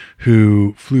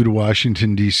who flew to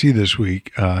Washington, D.C. this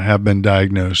week have been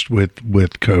diagnosed with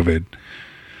COVID.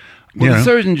 Well, the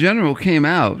Surgeon General came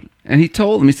out and he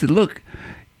told them, he said, look,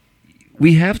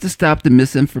 we have to stop the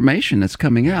misinformation that's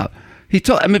coming out.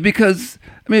 Because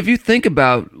if you think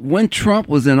about when Trump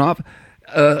was in office,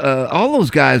 all those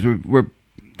guys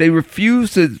they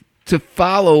refused to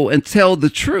follow and tell the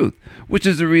truth, which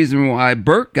is the reason why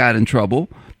Burke got in trouble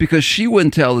because she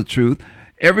wouldn't tell the truth.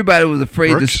 Everybody was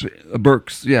afraid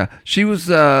Burks, yeah. She was,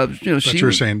 you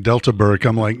were saying Delta Burke.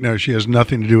 I'm like, no, she has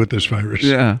nothing to do with this virus.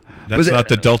 Yeah. That's not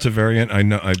the Delta variant I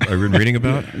know. I've been reading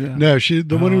about. Yeah. No,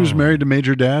 the one who was married to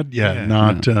Major Dad.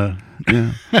 Not.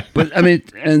 Yeah. But I mean,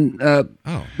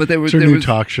 but they were. It's her new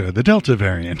talk show, the Delta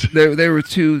variant. There were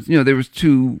two. There was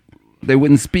two. They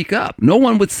wouldn't speak up. No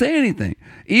one would say anything.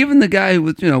 Even the guy who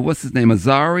was, what's his name,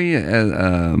 Azari.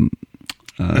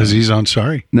 Aziz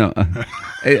Ansari. No,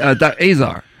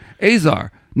 Azar.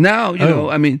 Now,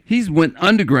 he's went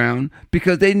underground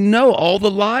because they know all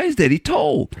the lies that he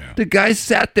told. Yeah. The guy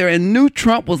sat there and knew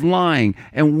Trump was lying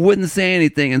and wouldn't say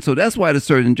anything. And so that's why the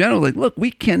Surgeon General was like, look, we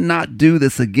cannot do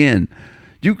this again.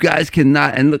 You guys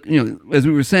cannot. And look, as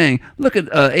we were saying, look at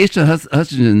Asa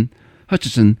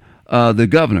Hutchinson, the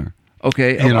governor,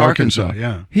 okay, of Arkansas.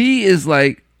 Yeah. He is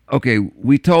like, okay,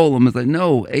 we told him, it's like,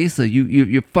 no, Asa,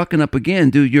 you're fucking up again,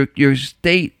 dude. Your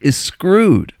state is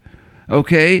screwed.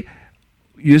 Okay?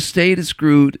 Your state is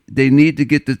screwed. They need to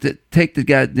take the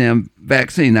goddamn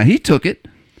vaccine. Now, he took it,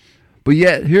 But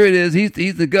yet, here it is.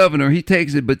 He's the governor. He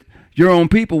takes it, but your own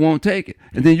people won't take it.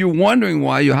 And then you're wondering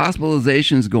why your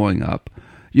hospitalization is going up.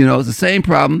 You know, it's the same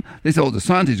problem. They say,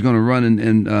 DeSantis is going to run,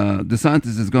 and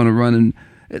DeSantis is going to run, and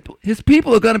his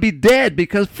people are going to be dead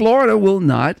because Florida will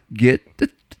not get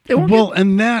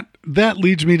and that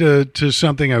leads me to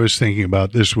something I was thinking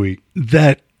about this week,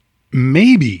 that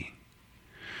maybe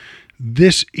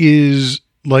this is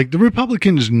like the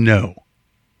Republicans know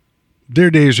their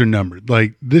days are numbered.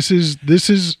 Like this is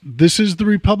the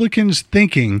Republicans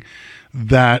thinking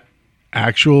that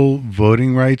actual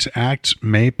voting rights acts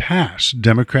may pass.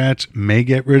 Democrats may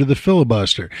get rid of the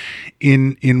filibuster,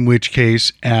 in which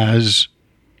case, as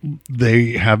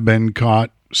they have been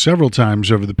caught several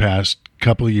times over the past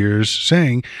couple of years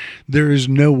saying, there is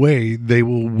no way they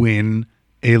will win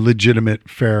a legitimate,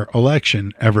 fair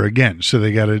election ever again. So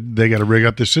they got to rig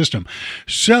up the system.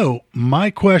 So my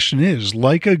question is,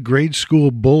 like a grade school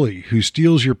bully who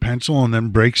steals your pencil and then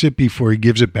breaks it before he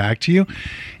gives it back to you,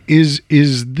 is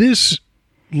this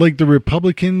like the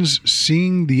Republicans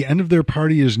seeing the end of their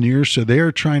party is near, so they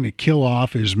are trying to kill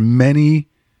off as many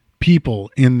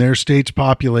people in their state's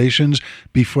populations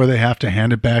before they have to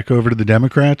hand it back over to the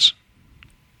Democrats?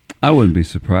 I wouldn't be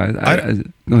surprised. Go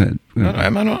ahead. I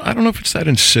don't know if it's that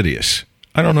insidious.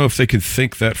 I don't know if they could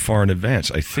think that far in advance.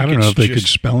 I don't know if they could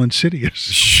spell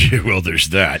insidious. Well, there's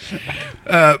that.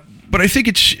 But I think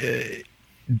it's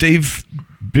they've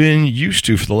been used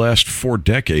to, for the last 4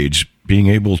 decades, being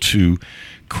able to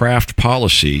craft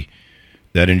policy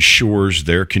that ensures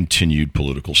their continued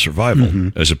political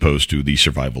survival, as opposed to the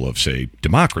survival of, say,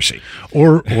 democracy.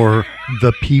 Or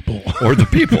the people. Or the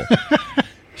people.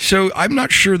 So I'm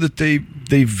not sure that they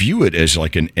view it as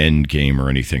like an end game or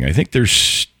anything. I think they're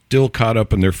still caught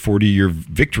up in their 40-year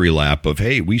victory lap of,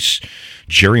 hey, we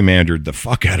gerrymandered the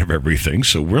fuck out of everything,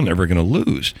 so we're never going to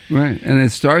lose. Right, and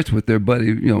it starts with their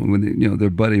buddy, their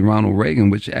buddy Ronald Reagan,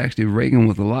 which actually Reagan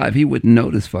was alive. He wouldn't know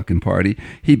this fucking party.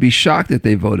 He'd be shocked that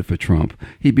they voted for Trump.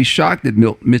 He'd be shocked that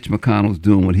Mitch McConnell's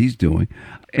doing what he's doing.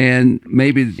 And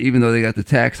maybe even though they got the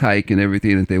tax hike and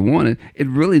everything that they wanted, it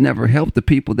really never helped the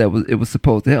people that it was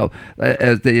supposed to help.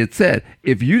 As they had said,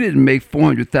 if you didn't make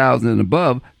 $400,000 and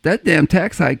above, that damn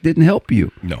tax hike didn't help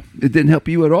you. No, it didn't help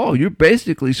you at all. You're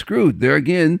basically screwed. There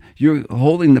again, you're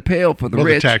holding the pail for the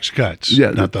rich. The tax cuts,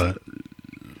 not the.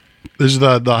 This is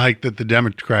the hike that the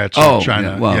Democrats are trying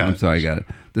to. Well, I'm sorry, I got it.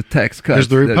 The tax cuts. There's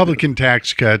the Republican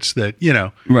tax cuts that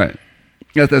Right.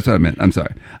 That's what I meant. I'm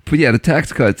sorry, but yeah, the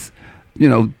tax cuts.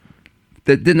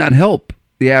 That did not help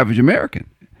the average American.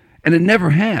 And it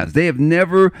never has. They've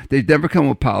never come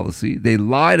with policy. They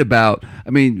lied about,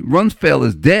 Rumsfeld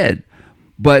is dead,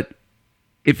 but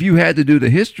if you had to do the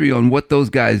history on what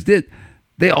those guys did,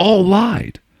 they all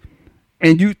lied.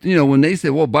 And when they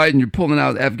said, well, Biden, you're pulling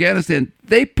out of Afghanistan,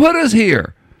 they put us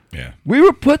here. Yeah. We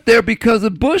were put there because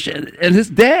of Bush and his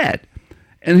dad.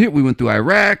 And here we went through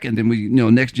Iraq, and then we,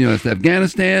 next it's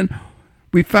Afghanistan.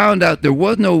 We found out there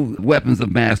was no weapons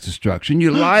of mass destruction.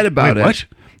 You lied about it. What?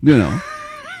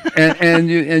 And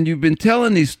you've been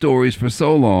telling these stories for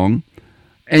so long,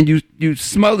 and you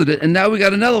smothered it, and now we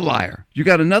got another liar. You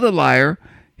got another liar.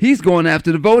 He's going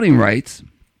after the voting rights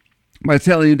by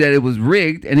telling you that it was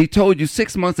rigged, and he told you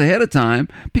 6 months ahead of time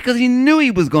because he knew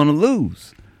he was going to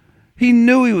lose. He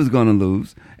knew he was going to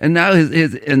lose, and now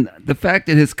and the fact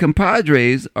that his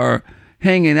compadres are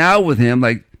hanging out with him,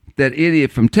 like that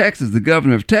idiot from Texas, the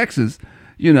governor of Texas,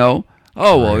 we got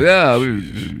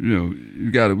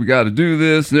to do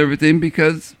this and everything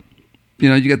because,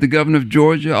 you got the governor of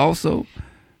Georgia also,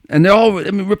 and they're all.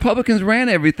 Republicans ran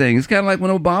everything. It's kind of like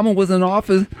when Obama was in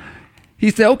office.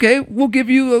 He said, "Okay, we'll give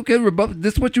you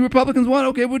this is what you Republicans want.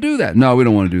 Okay, we'll do that." No, we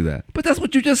don't want to do that. But that's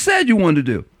what you just said you wanted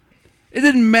to do. It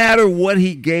didn't matter what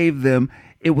he gave them.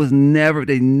 It was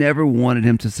they never wanted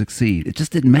him to succeed. It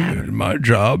just didn't matter. It's my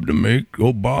job to make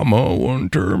Obama a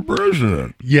one-term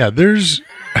president. Yeah, there's...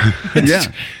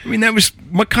 yeah. That was...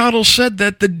 McConnell said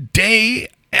that the day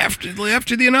after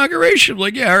the inauguration.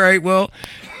 Like, yeah, all right, well,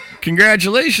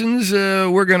 congratulations.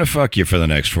 We're going to fuck you for the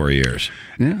next 4 years.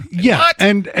 Yeah. Yeah, what?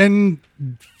 and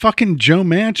fucking Joe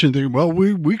Manchin, well,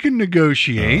 we can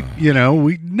negotiate,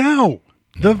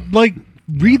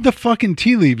 read the fucking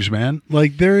tea leaves, man.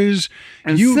 Like there is,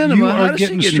 and you Sinema, are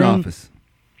getting strong. In office?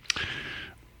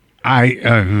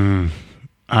 I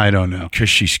don't know, because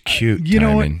she's cute. You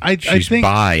know what? She's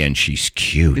bi and she's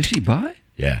cute. Is she bi?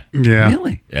 Yeah. Yeah.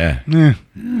 Really? Yeah.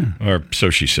 Or so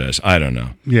she says. I don't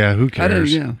know. Yeah. Who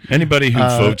cares? Anybody who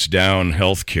votes down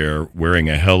health care wearing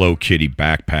a Hello Kitty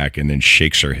backpack and then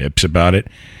shakes her hips about it,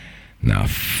 nah,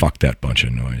 fuck that bunch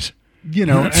of noise. you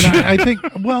know, and I think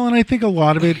a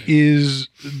lot of it is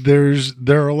there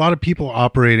are a lot of people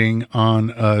operating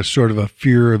on a sort of a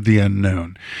fear of the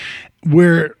unknown,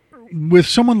 where with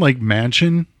someone like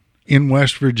Manchin in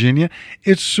West Virginia,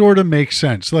 it sort of makes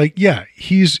sense. Like, yeah,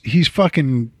 he's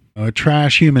fucking a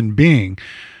trash human being.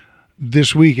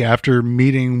 This week, after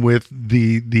meeting with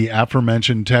the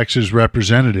aforementioned Texas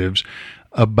representatives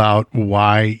about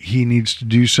why he needs to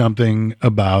do something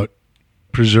about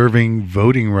preserving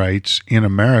voting rights in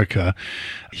America,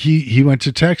 he went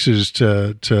to Texas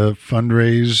to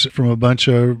fundraise from a bunch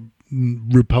of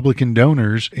Republican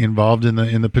donors involved in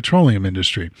the petroleum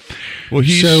industry. Well,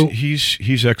 he's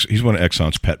one of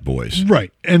Exxon's pet boys,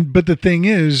 right? But the thing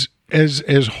is,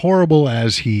 as horrible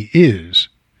as he is,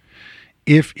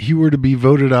 if he were to be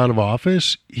voted out of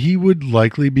office, he would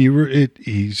likely be.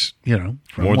 He's from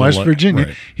West Virginia.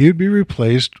 Right. He would be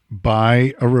replaced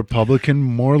by a Republican,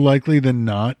 more likely than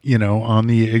not. On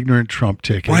the ignorant Trump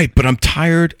ticket. Right, but I'm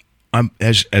tired. I'm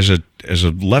as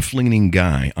a left leaning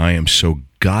guy. I am so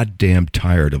goddamn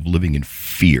tired of living in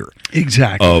fear.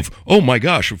 Exactly. Of, oh my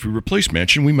gosh, if we replace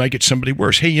Manchin, we might get somebody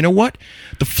worse. Hey, you know what?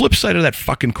 The flip side of that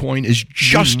fucking coin is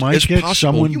just as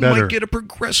possible. You might get a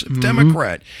progressive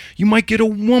Democrat. You might get a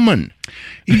woman.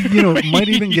 Might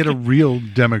even get a real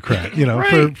Democrat.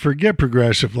 Right. Forget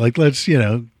progressive. Like, let's,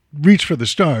 reach for the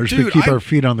stars, but keep our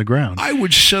feet on the ground. I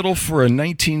would settle for a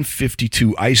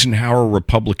 1952 Eisenhower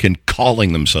Republican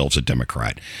calling themselves a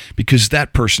Democrat, because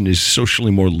that person is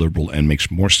socially more liberal and makes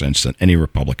more sense than any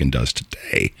Republican does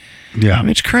today. Yeah. I mean,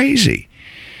 it's crazy.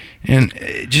 And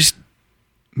just...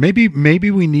 Maybe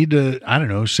we need to, I don't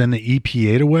know, send the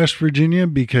EPA to West Virginia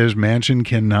because Manchin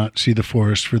cannot see the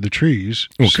forest for the trees.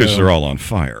 Well, because they're all on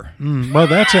fire. Well,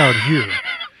 that's out here.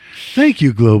 Thank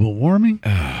you, global warming.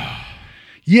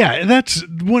 Yeah, that's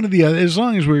one of the other. As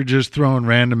long as we're just throwing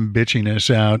random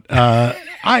bitchiness out,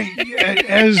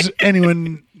 as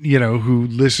anyone who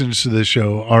listens to this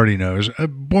show already knows,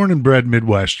 born and bred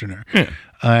Midwesterner,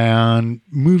 and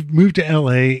moved to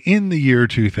LA in the year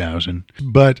 2000.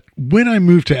 But when I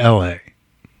moved to LA,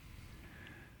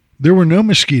 there were no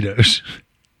mosquitoes.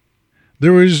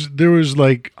 There was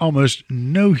like almost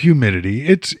no humidity.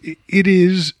 It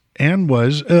is. And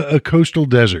was a coastal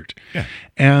desert. Yeah.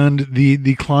 And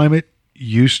the climate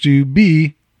used to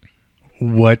be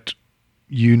what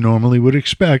you normally would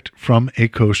expect from a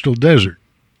coastal desert.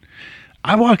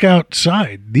 I walk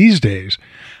outside these days.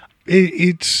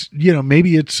 It's,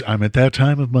 maybe I'm at that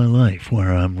time of my life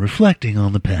where I'm reflecting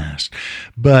on the past.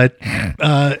 But,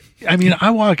 I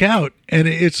walk out and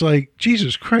it's like,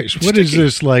 Jesus Christ, what is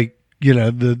this, like,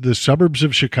 the suburbs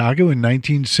of Chicago in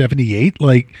 1978?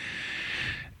 Like,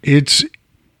 It's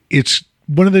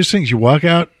one of those things. You walk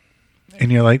out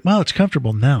and you're like, well, it's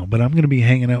comfortable now, but I'm going to be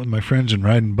hanging out with my friends and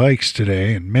riding bikes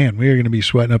today. And man, we are going to be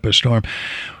sweating up a storm.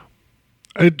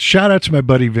 Shout out to my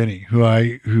buddy Vinny,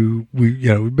 we've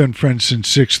been friends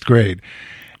since 6th grade.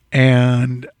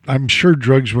 And I'm sure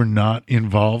drugs were not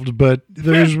involved, but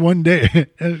there was one day,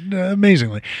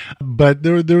 amazingly, but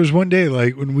there was one day,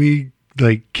 like, when we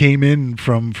came in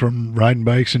from riding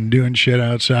bikes and doing shit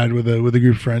outside with a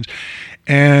group of friends,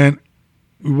 and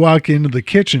we walk into the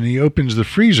kitchen and he opens the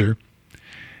freezer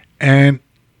and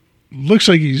looks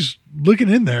like he's looking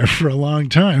in there for a long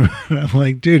time. And I'm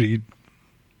like, dude, you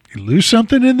lose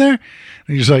something in there?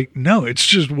 And he's like, no, it's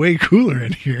just way cooler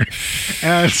in here.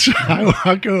 And so I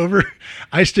walk over,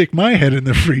 I stick my head in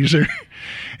the freezer,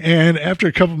 and after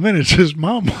a couple minutes, his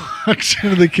mom walks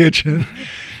into the kitchen.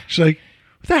 She's like,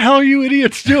 what the hell are you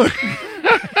idiots doing?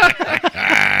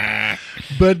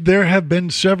 But there have been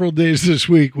several days this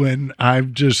week when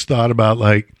I've just thought about,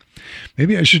 like,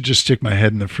 maybe I should just stick my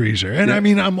head in the freezer. And I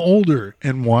mean, I'm older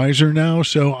and wiser now,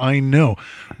 so I know.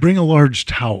 Bring a large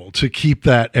towel to keep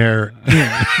that air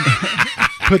in.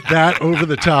 Put that over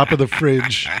the top of the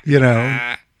fridge,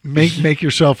 make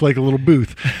yourself like a little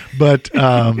booth. But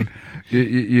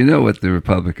You know what the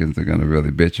Republicans are going to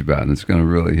really bitch about, and it's going to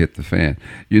really hit the fan.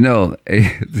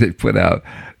 They put out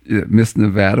Miss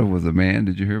Nevada was a man.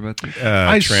 Did you hear about that?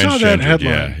 I saw that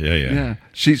headline. Yeah.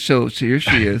 Here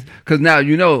she is. Because now,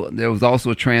 there was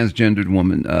also a transgendered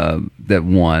woman that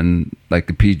won, like,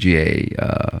 the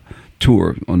PGA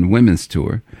tour, on the women's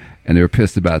tour, and they were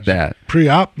pissed about that.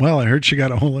 Pre-op? Well, I heard she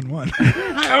got a hole-in-one.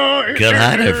 Good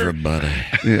night, everybody.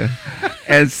 Yeah.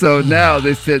 And so now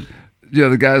they said,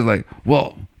 the guy's like,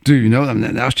 well, do you know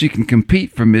now she can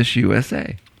compete for Miss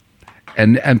USA.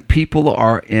 And people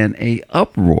are in a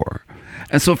uproar.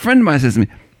 And so a friend of mine says to me,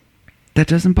 that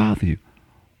doesn't bother you.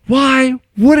 Why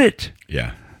would it?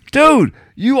 Yeah. Dude,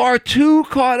 you are too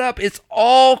caught up. It's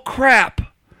all crap.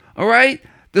 All right?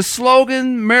 The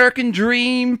slogan, American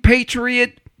Dream,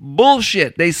 Patriot,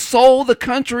 bullshit. They sold the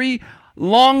country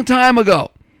long time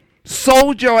ago.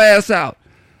 Sold your ass out.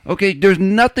 Okay, there's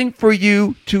nothing for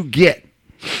you to get.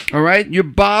 All right? You're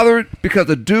bothered because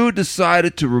a dude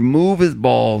decided to remove his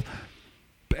balls.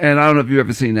 And I don't know if you've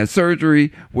ever seen that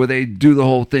surgery where they do the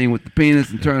whole thing with the penis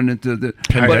and turn it into the...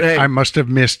 I must have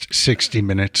missed 60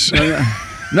 minutes.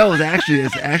 No, it's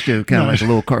actually kind of like a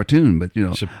little cartoon, but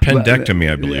it's a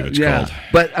pendectomy, I believe it's called.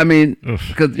 But I mean,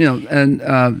 because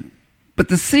but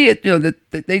to see it,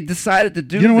 that they decided to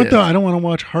do. You know what though? I don't want to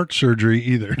watch heart surgery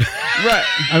either. Right.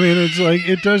 I mean, it's like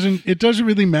it doesn't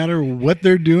really matter what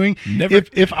they're doing.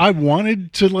 If I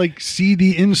wanted to see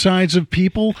the insides of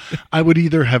people, I would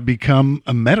either have become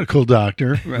a medical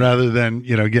doctor rather than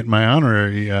get my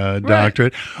honorary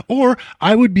doctorate, or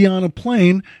I would be on a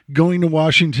plane going to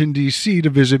Washington D.C. to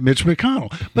visit Mitch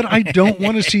McConnell. But I don't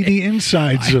want to see the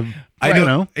insides of. I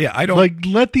don't.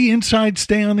 Let the inside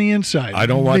stay on the inside. I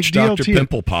don't watch Dr.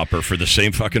 Pimple Popper for the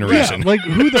same fucking reason. Yeah,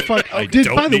 who the fuck? By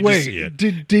the way,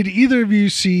 did either of you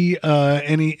see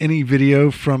any video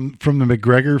from the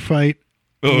McGregor fight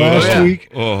last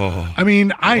week? Oh. I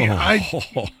mean, I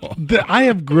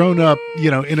have grown up,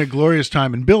 in a glorious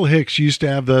time. And Bill Hicks used to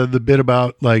have the bit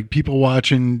about people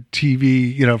watching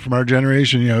TV, from our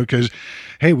generation, because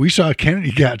hey, we saw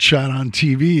Kennedy got shot on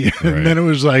TV, and then it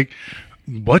was like,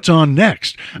 what's on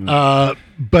next?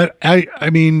 But I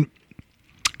mean,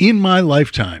 in my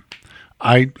lifetime,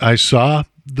 I saw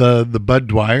the Bud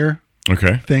Dwyer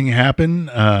thing happen,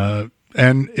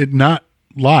 and it not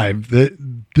live. I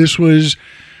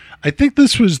think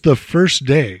this was the first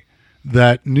day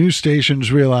that news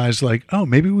stations realized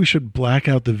maybe we should black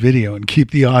out the video and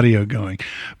keep the audio going.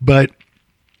 But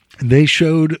they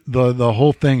showed the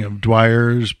whole thing of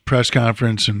Dwyer's press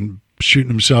conference and shooting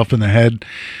himself in the head.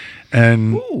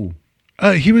 And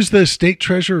he was the state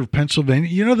treasurer of Pennsylvania.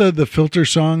 You know the Filter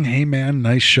song, "Hey Man,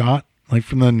 Nice Shot,"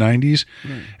 from the 90s?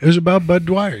 It was about Bud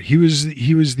Dwyer. He was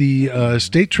the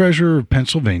state treasurer of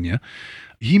Pennsylvania.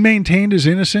 He maintained his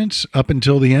innocence up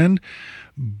until the end,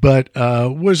 but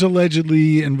was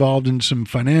allegedly involved in some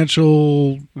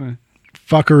financial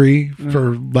fuckery,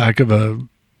 for lack of a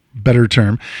better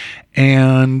term.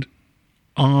 And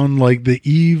on the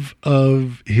eve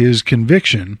of his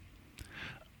conviction,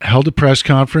 held a press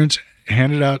conference,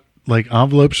 handed out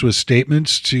envelopes with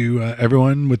statements to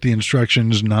everyone with the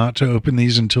instructions not to open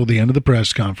these until the end of the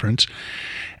press conference.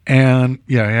 And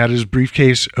he had his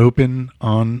briefcase open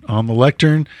on the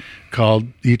lectern, called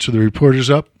each of the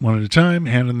reporters up one at a time,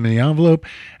 handed them the envelope,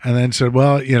 and then said,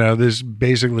 well,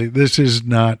 this is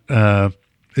not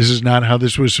how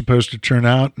this was supposed to turn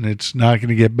out, and it's not going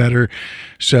to get better.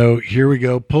 So here we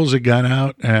go. Pulls a gun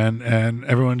out, and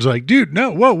everyone's like, dude, no,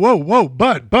 whoa,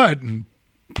 Bud. And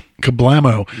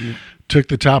kablamo, took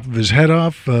the top of his head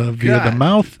off via the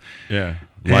mouth. Yeah.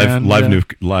 Live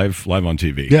on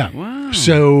TV. Yeah. Wow.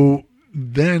 So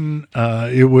then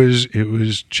it was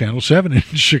Channel 7 in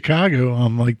Chicago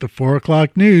on the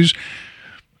 4:00 news.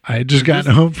 I had just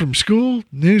gotten home from school.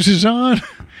 News is on.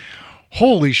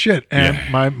 Holy shit. And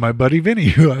my buddy Vinny,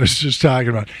 who I was just talking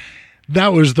about,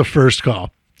 that was the first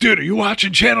call. Dude, are you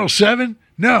watching Channel 7?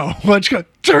 No. Let's go.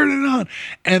 Turn it on.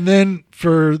 And then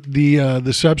for the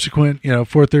subsequent,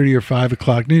 4:30 or 5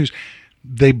 o'clock news,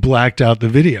 they blacked out the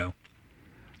video.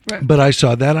 Right. But I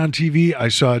saw that on TV. I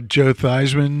saw Joe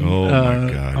Theismann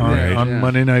on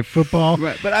Monday Night Football.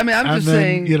 Right. But I mean, I'm just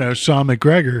saying. Saw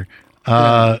McGregor.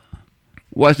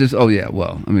 Watch this. Oh, yeah.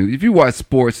 Well, I mean, if you watch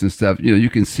sports and stuff, you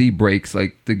can see breaks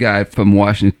like the guy from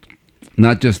Washington,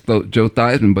 not just Joe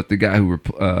Theismann, but the guy who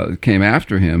came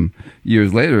after him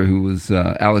years later, who was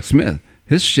Alex Smith.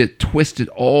 His shit twisted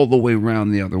all the way around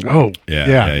the other way. Oh,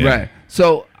 yeah. Right.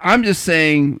 So I'm just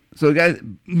saying. So guys,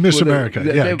 Miss America.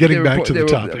 Getting back to the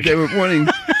topic. They were warning.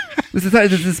 This is how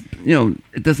this.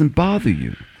 It doesn't bother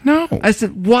you. No. I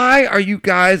said, why are you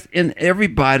guys in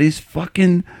everybody's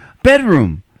fucking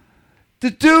bedroom? The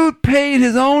dude paid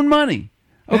his own money.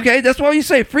 Okay, that's why you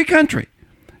say free country.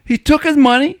 He took his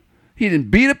money. He didn't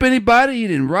beat up anybody. He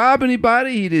didn't rob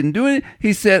anybody. He didn't do anything.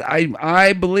 He said,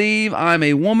 I believe I'm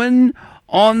a woman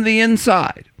on the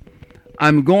inside.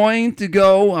 I'm going to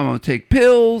go. I'm going to take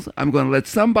pills. I'm going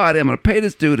to pay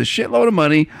this dude a shitload of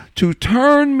money to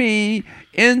turn me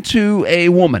into a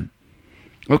woman.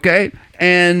 Okay?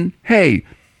 And hey,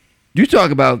 you talk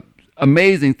about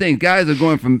amazing things. Guys are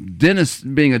going from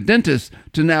being a dentist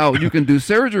to now you can do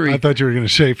surgery. I thought you were going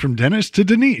to say from dentist to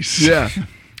Denise. Yeah.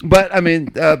 But I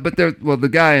mean, the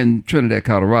guy in Trinidad,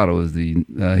 Colorado is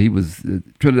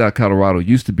Trinidad, Colorado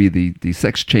used to be the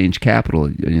sex change capital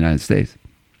of the United States.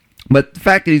 But the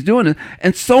fact that he's doing it,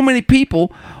 and so many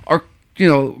people are,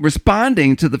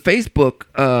 responding to the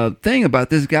Facebook thing about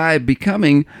this guy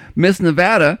becoming Miss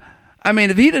Nevada. I mean,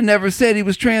 if he'd have never said he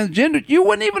was transgender, you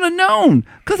wouldn't even have known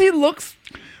because he looks.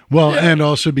 Well, and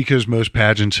also because most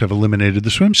pageants have eliminated the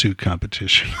swimsuit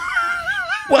competition.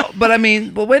 Well, but I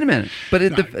mean, wait a minute.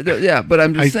 But but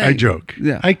I'm just saying. I joke.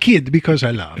 Yeah, I kid because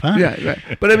I laugh. Huh? Yeah, right.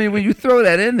 But I mean, when you throw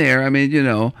that in there, I mean,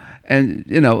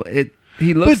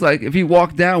 he looks like if he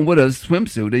walked down with a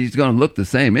swimsuit, he's going to look the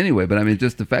same anyway. But I mean,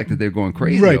 just the fact that they're going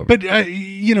crazy. Right. Over. But,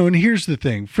 and here's the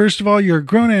thing. First of all, you're a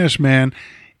grown-ass man.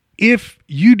 If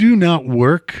you do not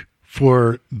work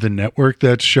for the network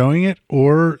that's showing it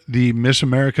or the Miss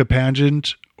America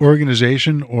pageant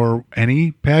organization or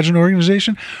any pageant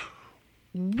organization,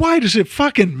 why does it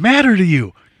fucking matter to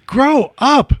you? Grow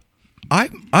up.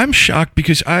 I'm shocked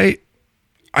because I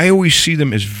always see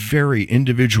them as very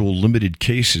individual, limited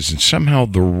cases, and somehow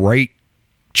the right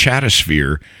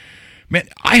chatosphere. Man,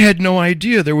 I had no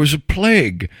idea there was a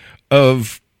plague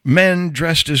of men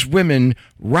dressed as women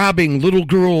robbing little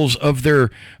girls of their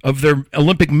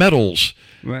Olympic medals.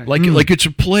 Right. Like it's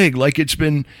a plague. Like it's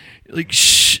been like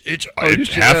half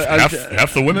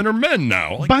the women are men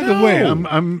now. Like, by the way,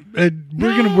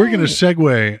 we're gonna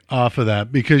segue off of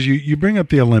that because you bring up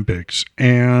the Olympics,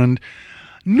 and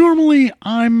normally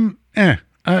I'm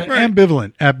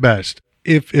ambivalent at best.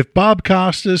 If Bob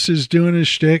Costas is doing his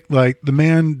shtick, like the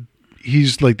man,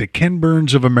 he's like the Ken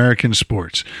Burns of American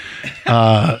sports.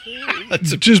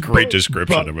 That's a just great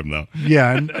description of him, though.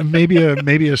 Yeah, and maybe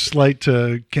a slight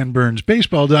to Ken Burns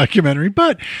baseball documentary,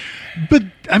 but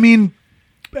I mean,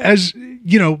 as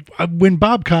you know, when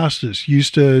Bob Costas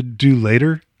used to do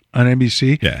Later on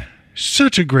NBC, yeah,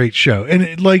 such a great show,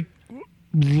 and like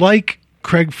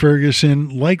Craig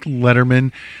Ferguson, like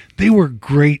Letterman, they were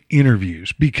great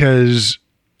interviews because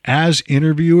as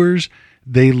interviewers,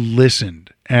 they listened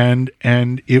and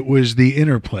it was the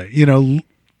interplay.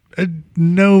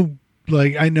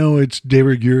 I know it's de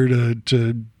rigueur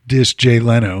to diss Jay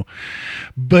Leno,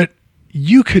 but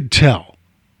you could tell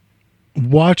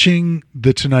watching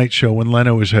The Tonight Show when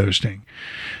Leno was hosting,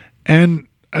 and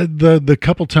the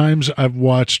couple times I've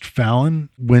watched Fallon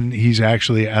when he's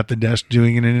actually at the desk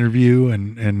doing an interview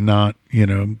and not,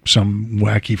 some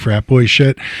wacky frat boy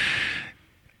shit.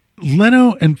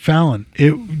 Leno and Fallon,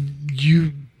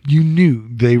 you knew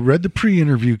they read the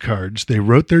pre-interview cards, they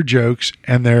wrote their jokes,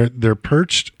 and they're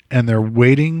perched and they're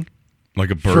waiting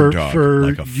like a bird dog,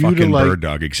 like a fucking bird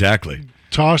dog, exactly.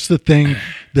 Toss the thing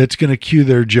that's going to cue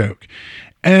their joke.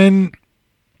 And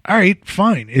all right,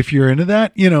 fine. If you're into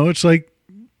that, it's like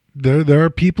there are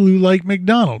people who like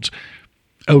McDonald's.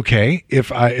 Okay,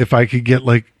 if I could get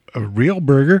like a real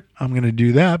burger, I'm going to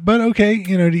do that. But okay,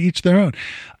 to each their own.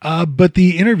 But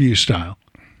the interview style,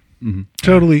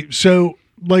 totally. So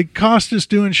like Costas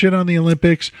doing shit on the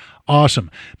Olympics, awesome.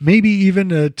 Maybe even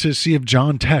to see if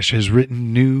John Tesh has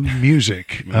written new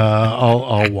music,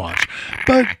 I'll watch.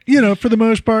 But for the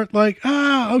most part, like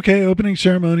okay, opening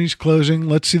ceremonies, closing.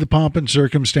 Let's see the pomp and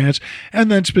circumstance, and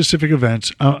then specific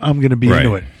events. I'm going to be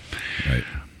into it. Right.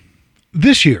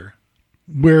 This year,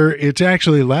 where it's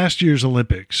actually last year's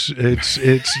Olympics,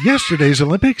 it's yesterday's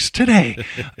Olympics today.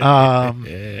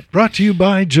 Brought to you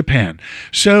by Japan.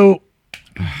 So.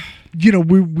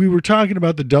 We were talking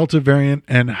about the Delta variant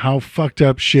and how fucked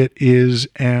up shit is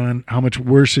and how much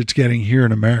worse it's getting here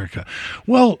in America.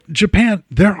 Well, Japan,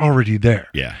 they're already there.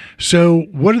 Yeah. So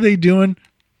what are they doing?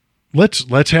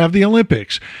 Let's have the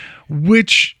Olympics,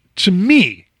 which to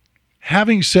me,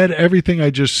 having said everything I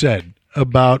just said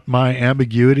about my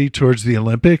ambiguity towards the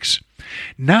Olympics,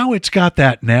 now it's got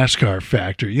that NASCAR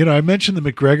factor. I mentioned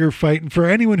the McGregor fight, and for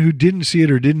anyone who didn't see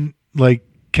it or didn't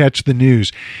catch the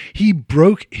news, he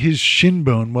broke his shin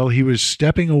bone while he was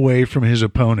stepping away from his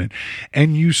opponent,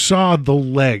 and you saw the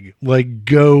leg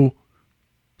go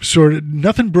sort of,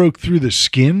 nothing broke through the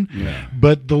skin,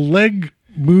 but the leg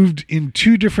moved in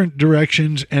two different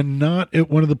directions and not at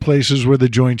one of the places where the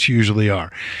joints usually are.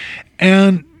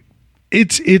 And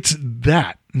it's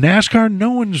that NASCAR,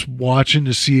 no one's watching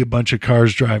to see a bunch of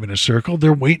cars drive in a circle.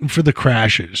 They're waiting for the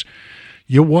crashes.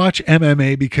 You watch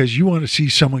MMA because you want to see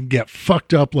someone get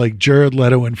fucked up like Jared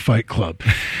Leto in Fight Club.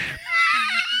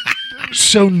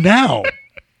 So now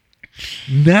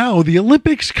the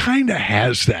Olympics kind of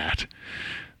has that.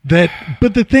 But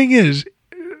the thing is,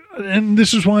 and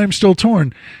this is why I'm still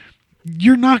torn,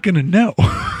 you're not going to know.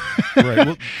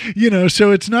 Right. Well,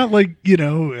 so it's not like,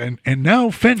 and now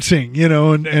fencing,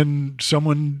 and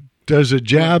someone does a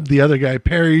jab, the other guy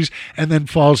parries and then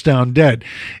falls down dead.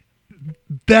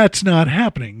 That's not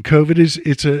happening. COVID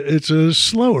it's a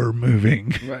slower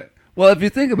moving. Right. Well, if you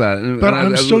think about it, but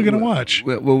I'm still going to watch.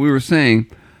 Well, we were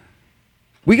saying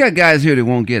We got guys here that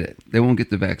won't get it. They won't get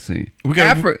the vaccine. We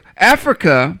got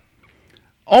Africa.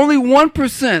 Only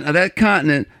 1% of that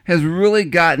continent has really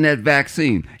gotten that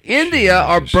vaccine. India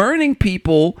are burning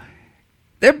people.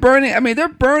 They're burning. I mean, they're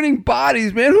burning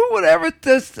bodies, man. Who would ever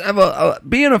just have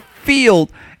be in a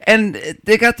field and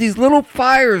they got these little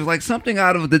fires like something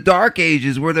out of the Dark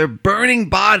Ages where they're burning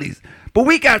bodies? But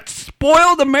we got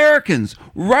spoiled Americans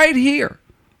right here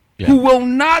who will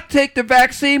not take the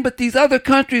vaccine, but these other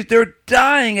countries, they're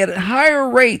dying at higher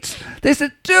rates. They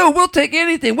said, dude, we'll take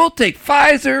anything. We'll take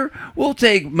Pfizer. We'll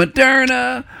take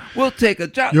Moderna. We'll take a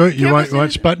job. You want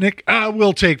Sputnik?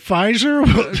 We'll take Pfizer.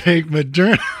 We'll take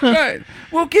Moderna. Right.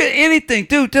 We'll get anything.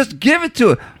 Dude, just give it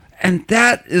to it. And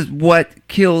that is what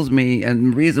kills me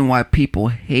and the reason why people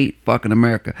hate fucking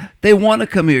America. They want to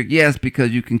come here, yes, because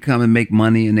you can come and make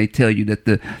money and they tell you that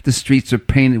the streets are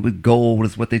painted with gold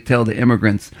is what they tell the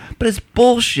immigrants. But it's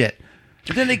bullshit.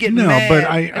 But then they get mad. But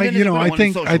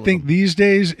I think these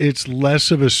days it's less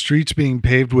of a streets being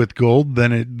paved with gold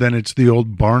than it's the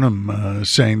old Barnum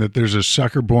saying that there's a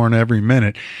sucker born every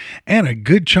minute, and a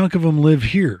good chunk of them live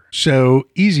here. So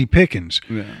easy pickings.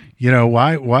 Yeah. You know,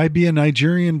 why be a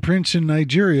Nigerian prince in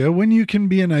Nigeria when you can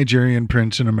be a Nigerian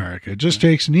prince in America? It just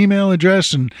takes an email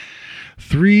address and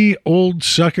 3 old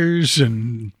suckers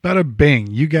and bada bing,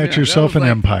 you got yourself an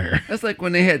empire. That's like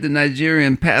when they had the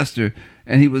Nigerian pastor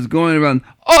and he was going around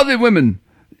all the women.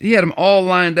 He had them all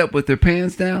lined up with their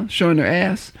pants down, showing their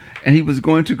ass, and he was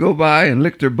going to go by and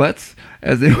lick their butts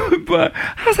as they went by.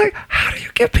 I was like, how do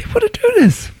you get people to do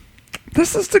this?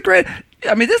 This is the great.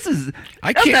 I mean, that's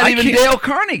not even Dale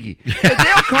Carnegie.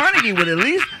 Dale Carnegie would at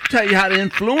least tell you how to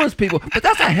influence people, but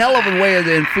that's a hell of a way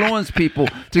to influence people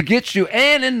to get you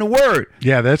and in the word.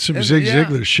 Yeah, that's some Zig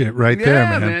Ziglar shit right there,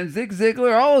 man. Yeah, man. Zig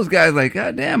Ziglar, all those guys, like,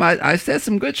 God damn, I said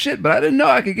some good shit, but I didn't know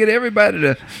I could get everybody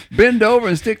to bend over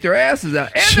and stick their asses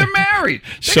out. And they're married.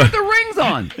 They got the rings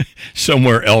on.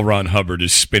 Somewhere L. Ron Hubbard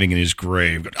is spinning in his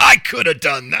grave. I could have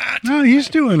done that. No, he's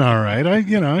doing all right.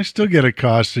 I still get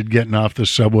accosted getting off the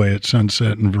subway at Sunset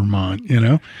in Vermont, you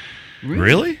know?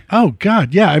 Really? Oh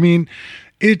God, yeah. I mean,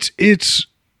 it's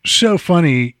so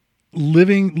funny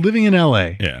living in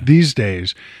LA these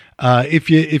days. If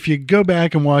you go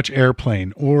back and watch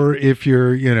Airplane, or if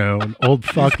you're an old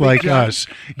fuck like us,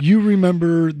 you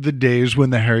remember the days when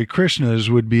the Hare Krishnas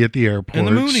would be at the airports, and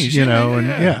the Moonies,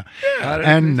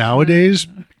 and nowadays,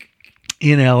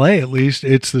 in LA, at least,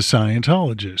 it's the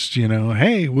Scientologists,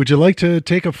 hey, would you like to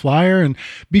take a flyer? And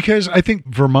because I think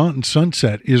Vermont and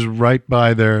Sunset is right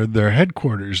by their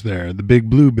headquarters there, the big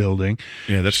blue building.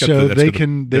 Yeah, they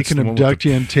can abduct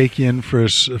you and take you in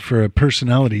for a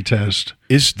personality test.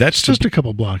 That's just a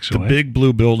couple blocks away. The big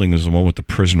blue building is the one with the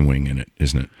prison wing in it,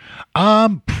 isn't it?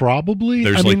 Probably.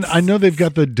 I know they've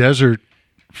got the desert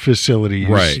facilities,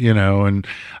 right? And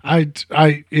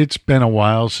it's been a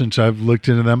while since I've looked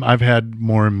into them. I've had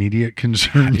more immediate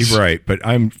concerns, right? But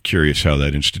I'm curious how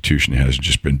that institution hasn't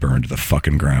just been burned to the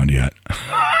fucking ground yet.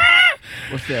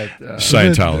 What's that?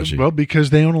 Scientology. Well, because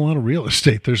they own a lot of real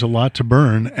estate. There's a lot to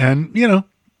burn, and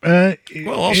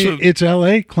it's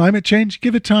LA. Climate change.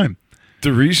 Give it time.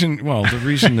 The reason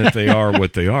that they are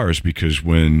what they are is because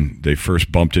when they first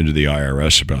bumped into the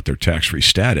IRS about their tax-free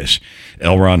status,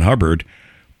 L. Ron Hubbard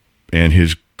and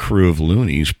his crew of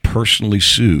loonies personally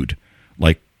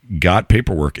got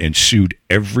paperwork and sued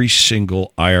every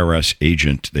single IRS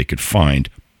agent they could find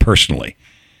personally.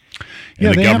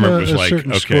 And the government was like,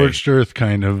 certain scorched earth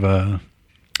kind of.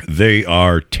 They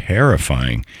are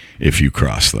terrifying if you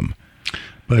cross them.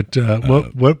 But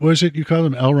what was it you called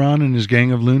him? L. Ron and his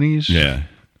gang of loonies? Yeah.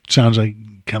 Sounds like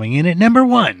coming in at number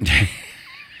 1.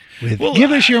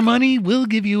 Give us your money, we'll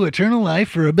give you eternal life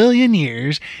for 1 billion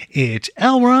years. It's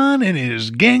L. Ron and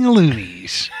his gang of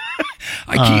loonies.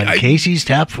 Casey's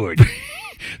Top 40.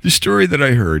 The story that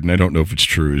I heard, and I don't know if it's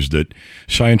true, is that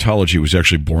Scientology was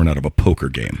actually born out of a poker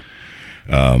game.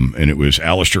 And it was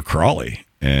Aleister Crowley.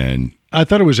 And I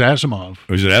thought it was Asimov.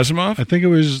 Was it Asimov? I think it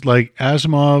was like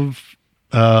Asimov,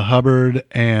 Hubbard,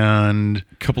 and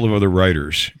a couple of other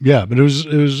writers. Yeah, but it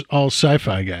was all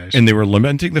sci-fi guys. And they were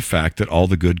lamenting the fact that all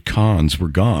the good cons were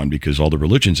gone because all the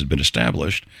religions had been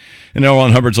established. And L.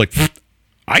 Ron Hubbard's like,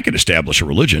 I could establish a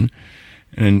religion.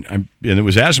 And it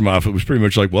was Asimov. It was pretty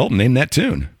much like, well, name that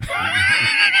tune.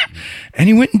 And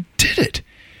he went and did it.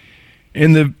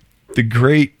 And the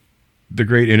great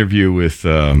interview with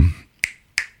the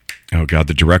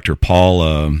director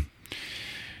Paul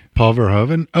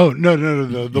Verhoeven? Oh, no,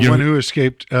 the one who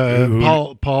escaped,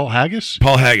 Paul Haggis?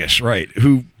 Paul Haggis, right,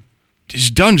 who has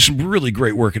done some really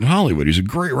great work in Hollywood. He's a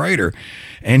great writer,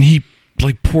 and he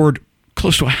poured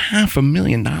close to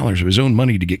 $500,000 of his own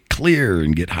money to get clear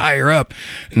and get higher up.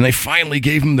 And they finally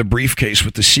gave him the briefcase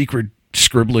with the secret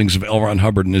scribblings of L. Ron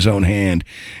Hubbard in his own hand.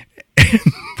 And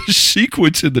the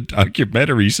sequence in the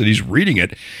documentary, he said he's reading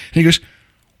it, and he goes,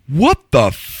 "What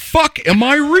the fuck am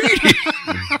I reading?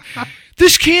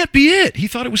 This can't be it." He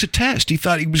thought it was a test. He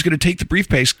thought he was going to take the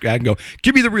briefcase guy and go,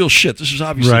 "Give me the real shit. This is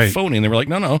obviously phony." And they were like,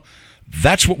 no.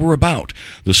 That's what we're about.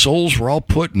 The souls were all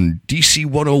put in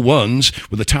DC-101s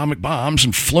with atomic bombs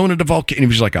and flown into volcanoes. And he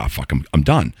was like, "Oh, fuck, I'm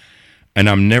done. And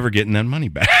I'm never getting that money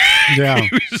back." Yeah. He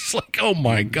was just like, "Oh,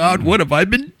 my God, what have I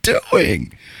been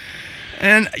doing?"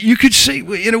 And you could say,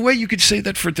 in a way, you could say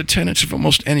that for the tenets of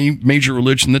almost any major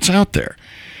religion that's out there.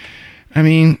 I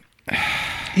mean,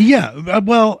 yeah,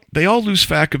 well, they all lose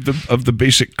track of the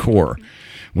basic core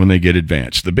when they get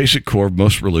advanced. The basic core of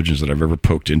most religions that I've ever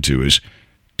poked into is,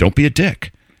 don't be a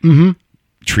dick. Mm-hmm.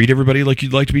 Treat everybody like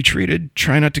you'd like to be treated.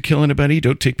 Try not to kill anybody.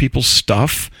 Don't take people's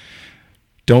stuff.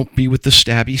 Don't be with the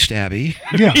stabby.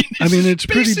 Yeah, I mean, it's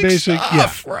pretty basic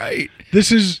stuff, yeah. Right.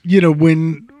 This is,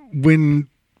 when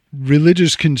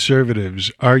religious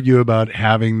conservatives argue about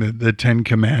having the 10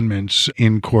 Commandments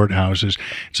in courthouses,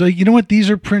 it's like, you know what? These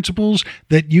are principles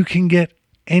that you can get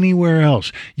anywhere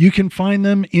else. You can find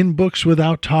them in books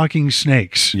without talking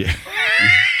snakes. Yeah.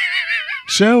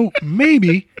 So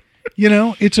maybe,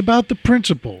 it's about the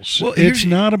principles. Well, it's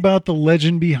not about the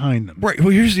legend behind them. Right. Well,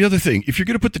 here's the other thing. If you're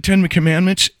going to put the 10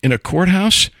 Commandments in a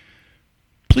courthouse,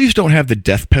 please don't have the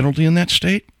death penalty in that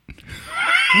state.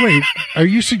 Wait, are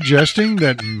you suggesting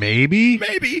that maybe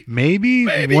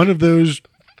one of those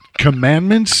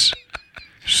commandments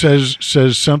says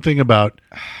something about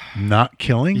not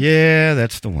killing? Yeah,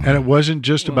 that's the one. And it wasn't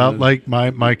just about like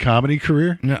my comedy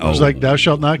career? No. It was like, thou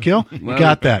shalt not kill? Well,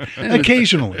 got that.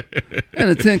 Occasionally. And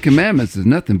the 10 Commandments is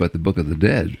nothing but the Book of the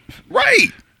Dead. Right.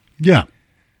 Yeah.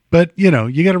 But, you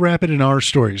got to wrap it in our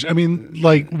stories. I mean,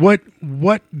 like, what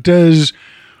does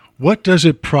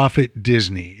it profit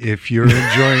Disney if you're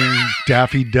enjoying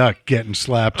Daffy Duck getting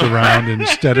slapped around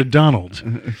instead of Donald?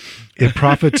 It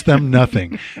profits them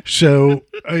nothing. So,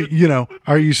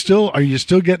 are you still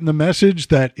getting the message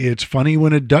that it's funny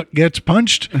when a duck gets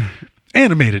punched?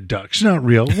 Animated ducks, not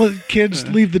real. Kids,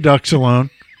 leave the ducks alone.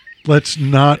 Let's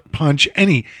not punch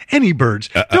any birds.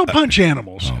 Don't punch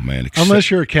animals. Oh man,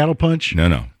 unless you're a cattle punch.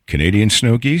 No. Canadian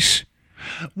snow geese.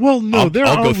 Well, no, there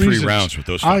are I'll go 3 reasons. rounds with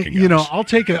those fucking guys. I'll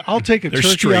take a They're turkey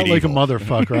straight out like a evil.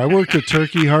 motherfucker. I worked a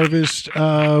turkey harvest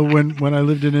when I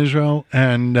lived in Israel,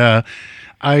 and I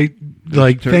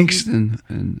like thanks.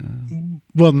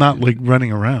 Well, not like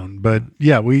running around, but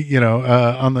yeah, we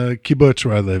on the kibbutz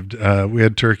where I lived, we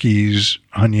had turkeys,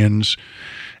 onions,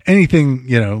 anything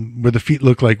where the feet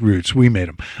look like roots. We made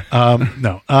them.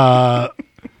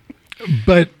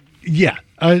 But yeah.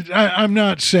 I'm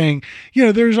not saying,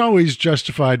 there's always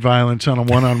justified violence on a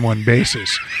one-on-one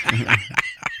basis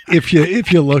if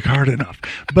you look hard enough.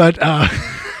 But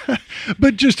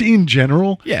but just in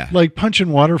general, yeah, like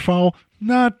punching waterfowl,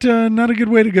 not a good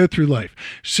way to go through life.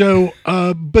 So,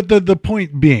 but the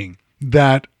point being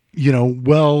that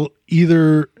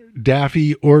either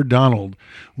Daffy or Donald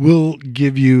will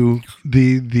give you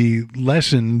the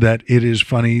lesson that it is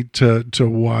funny to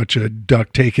watch a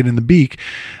duck taken in the beak.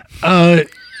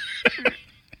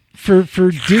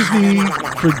 For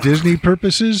Disney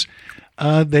purposes,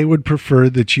 they would prefer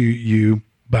that you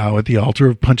bow at the altar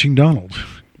of punching Donald.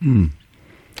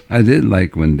 I did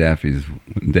like when Daffy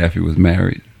was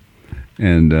married,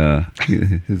 and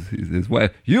his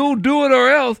wife, "You'll do it or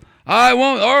else. I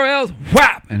won't, or else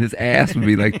whap!" And his ass would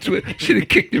be like, she'd have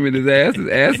kicked him in his ass. His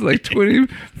ass was like 20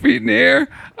 feet in the air.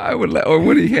 I would, or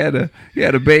when he had a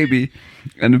baby,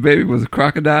 and the baby was a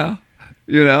crocodile,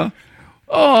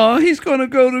 Oh, he's gonna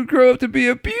grow up to be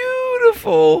a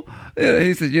beautiful.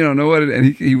 He said, "You don't know what,"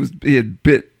 and he had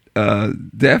bit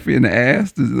Daffy in the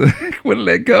ass. Wouldn't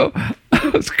let go. I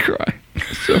was crying.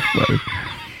 So funny.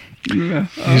 Yeah.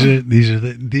 These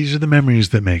are the memories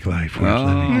that make life worth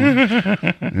living.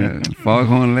 Yeah.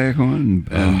 Foghorn Leghorn,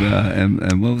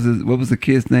 and what was the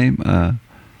kid's name?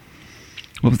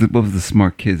 What was the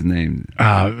smart kid's name?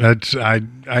 That's I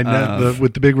know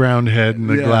with the big round head and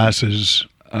the glasses.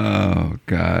 Oh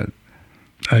God!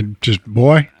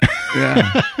 Boy.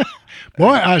 Yeah.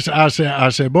 Boy, I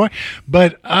say boy,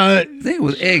 but I think it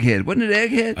was Egghead, wasn't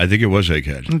it? Egghead. I think it was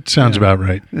Egghead. It sounds about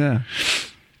right. Yeah.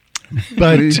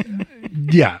 But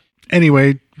yeah.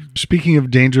 Anyway, speaking of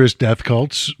dangerous death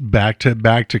cults, back to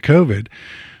COVID.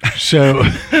 So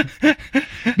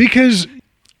because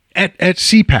at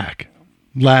CPAC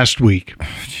last week,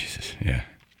 Jesus, yeah,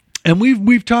 and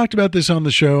we've talked about this on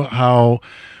the show, how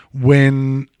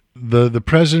when the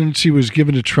presidency was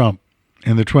given to Trump,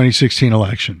 in the 2016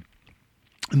 election,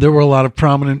 there were a lot of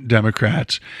prominent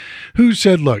Democrats who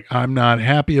said, look, I'm not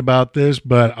happy about this,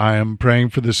 but I am praying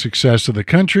for the success of the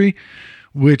country,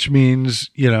 which means,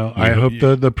 I hope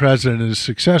the president is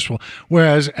successful.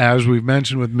 Whereas, as we've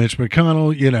mentioned with Mitch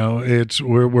McConnell,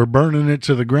 we're burning it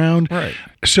to the ground. Right.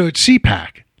 So at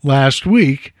CPAC last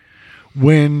week,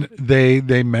 when they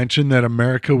mentioned that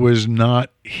America was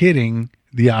not hitting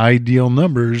the ideal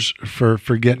numbers for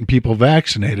getting people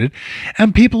vaccinated,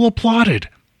 and people applauded.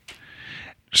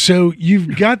 So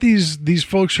you've got these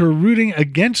folks who are rooting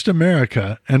against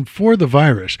America and for the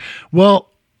virus. Well,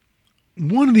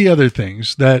 one of the other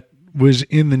things that was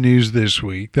in the news this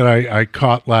week that I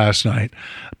caught last night,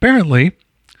 apparently,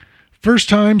 first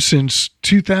time since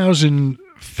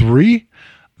 2003,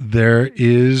 there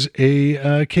is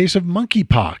a case of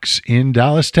monkeypox in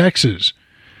Dallas, Texas.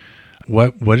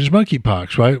 What is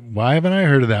monkeypox? Why haven't I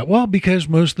heard of that? Well, because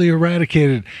mostly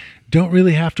eradicated. Don't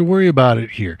really have to worry about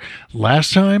it here.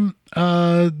 Last time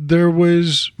there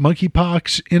was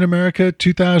monkeypox in America,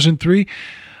 2003,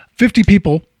 50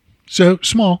 people, so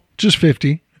small, just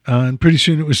 50. And pretty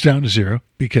soon it was down to 0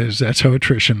 because that's how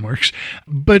attrition works.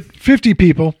 But 50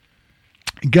 people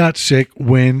got sick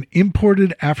when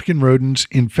imported African rodents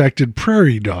infected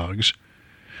prairie dogs,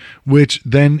 which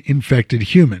then infected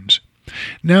humans.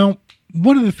 Now,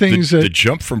 one of the things the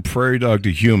jump from prairie dog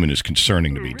to human is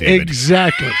concerning to me, David.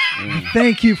 Exactly.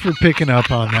 Thank you for picking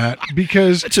up on that,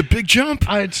 because it's a big jump.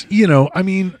 I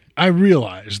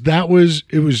realized it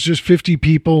was just 50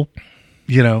 people,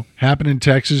 happened in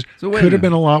Texas. So could have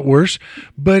been a lot worse,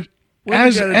 but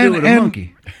what do with a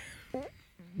monkey?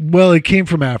 Well, it came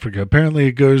from Africa. Apparently,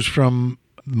 it goes from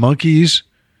monkeys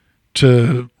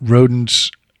to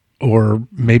rodents, or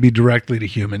maybe directly to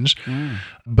humans.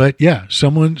 But yeah,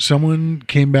 someone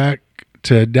came back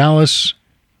to Dallas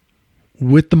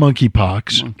with the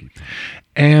monkeypox.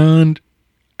 And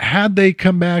had they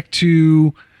come back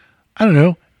to, I don't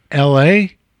know, LA,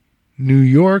 New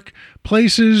York,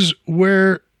 places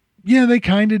where, they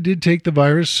kind of did take the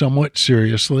virus somewhat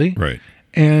seriously. Right.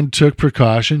 And took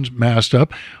precautions, masked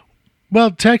up.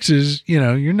 Well, Texas,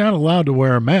 you're not allowed to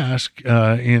wear a mask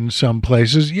in some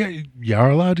places. Yeah, you are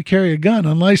allowed to carry a gun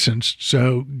unlicensed,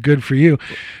 so good for you.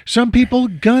 Some people,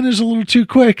 gun is a little too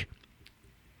quick.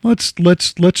 Let's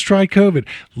try COVID.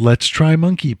 Let's try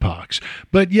monkeypox.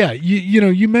 But yeah,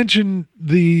 you mentioned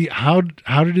how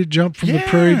did it jump from the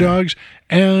prairie dogs?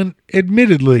 And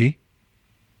admittedly,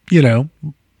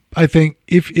 I think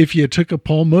if you took a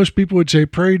poll, most people would say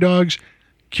prairie dogs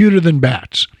cuter than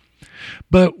bats.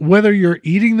 But whether you're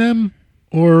eating them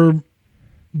or,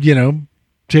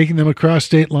 taking them across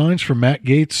state lines for Matt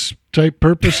Gaetz type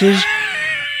purposes,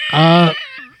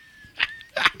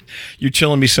 you're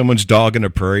telling me someone's dogging a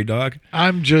prairie dog?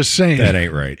 I'm just saying. That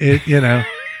ain't right.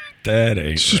 That ain't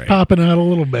it's just popping out a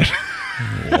little bit.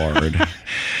 Lord.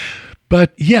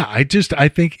 But yeah, I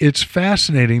think it's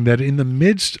fascinating that in the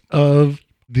midst of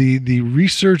the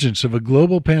resurgence of a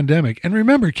global pandemic, and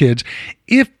remember, kids,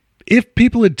 if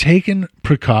people had taken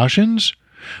precautions,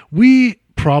 we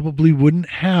probably wouldn't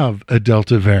have a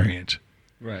Delta variant.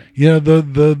 Right.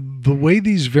 The way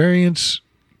these variants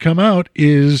come out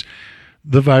is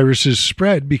the virus is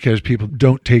spread because people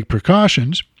don't take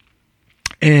precautions,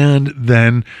 and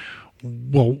then,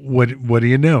 well, what do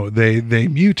you know? They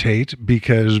mutate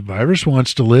because virus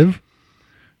wants to live,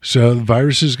 so the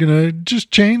virus is going to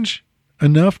just change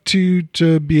enough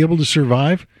to be able to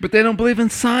survive. But they don't believe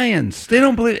in science. They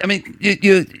don't believe. I mean,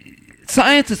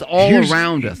 science is all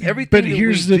around us. Everything. But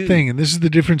here's the thing, and this is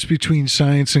the difference between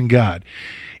science and God.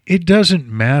 It doesn't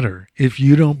matter if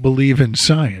you don't believe in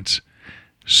science.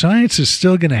 Science is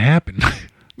still going to happen.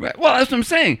 Right. Well, that's what I'm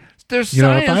saying. There's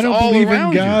science if I don't all believe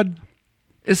around in God, you.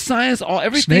 Is science all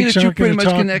everything snakes that you're aren't pretty going to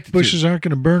much talk, connected bushes to? aren't going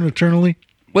to burn eternally.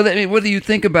 Well, I mean, whether you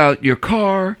think about your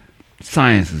car,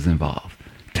 science is involved.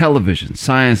 Television,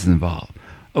 science is involved.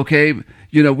 Okay,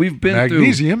 we've been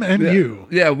magnesium through and you.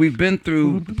 Yeah, we've been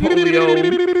through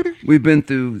polio. We've been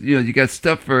through. You got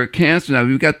stuff for cancer now.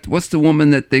 We've got what's the woman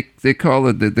that they call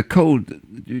it the code?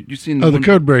 You seen the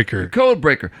code breaker? The code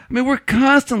breaker. I mean, we're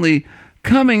constantly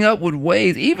coming up with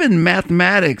ways. Even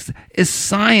mathematics is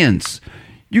science.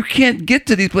 You can't get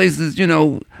to these places,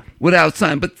 without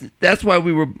science. But that's why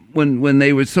we were when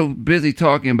they were so busy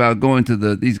talking about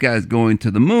these guys going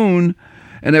to the moon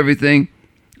and everything.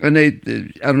 And I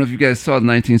don't know if you guys saw the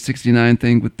 1969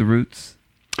 thing with the Roots.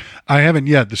 I haven't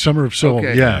yet. The Summer of Soul.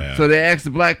 Okay. Yeah. So they asked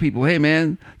the black people, "Hey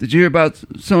man, did you hear about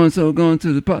so and so going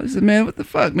to the pub?" He said, "Man, what the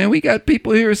fuck, man? We got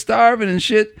people here starving and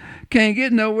shit, can't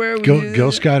get nowhere."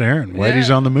 Gil Scott-Heron, Whitey's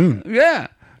on the moon. Yeah,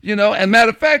 and matter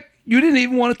of fact, You didn't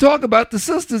even want to talk about the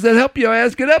sisters that helped your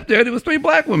ass get up there. There was 3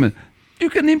 black women. You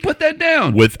couldn't even put that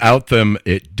down. Without them,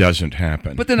 it doesn't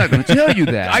happen. But they're not going to tell you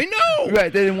that. I know.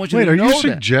 Right? They didn't want you Wait, to know are you that.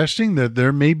 suggesting that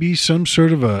there may be some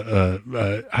sort of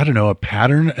a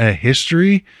pattern, a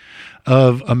history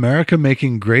of America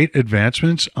making great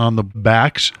advancements on the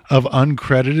backs of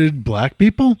uncredited black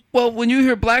people? Well, when you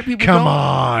hear black people, Come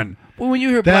on. Well, when you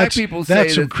hear black people say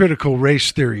that's some that, critical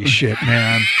race theory shit,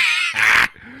 man.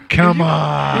 Come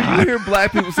on. when you hear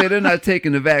black people say they're not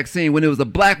taking the vaccine, when it was a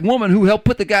black woman who helped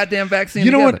put the goddamn vaccine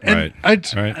You know what? together.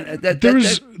 And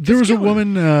there was a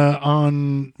woman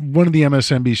on one of the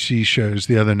MSNBC shows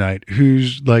the other night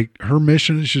who's like, her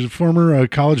mission, she's a former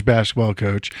college basketball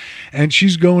coach, and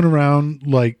she's going around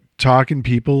like talking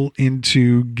people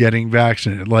into getting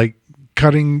vaccinated, like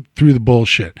cutting through the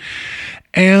bullshit.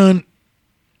 And,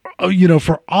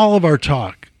 for all of our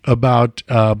talk about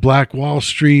Black Wall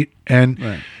Street,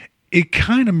 and it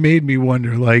kind of made me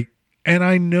wonder, like, and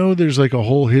I know there's like a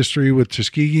whole history with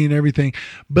Tuskegee and everything,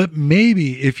 but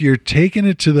maybe if you're taking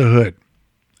it to the hood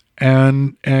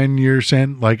and you're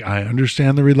saying, like, I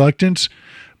understand the reluctance,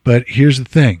 but here's the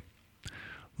thing.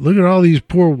 Look at all these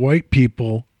poor white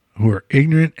people who are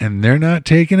ignorant and they're not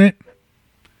taking it.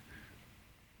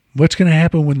 What's going to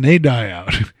happen when they die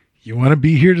out? You want to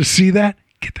be here to see that?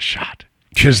 Get the shot,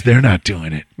 because they're not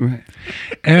doing it. Right.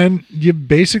 And you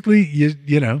basically, you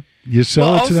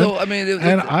sell it to them. I mean,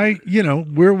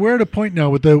 we're at a point now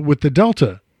with the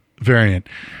Delta variant,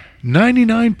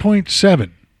 99.7,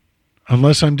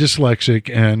 unless I'm dyslexic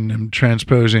and I'm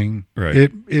transposing.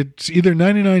 Right. It's either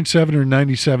 99.7 or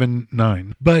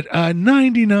 97.9, but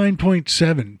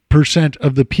 99.7%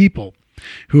 of the people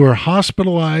who are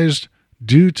hospitalized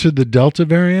due to the Delta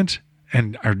variant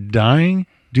and are dying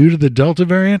due to the Delta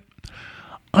variant,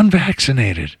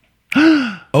 unvaccinated.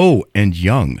 Oh, and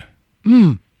young.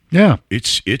 Yeah.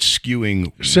 It's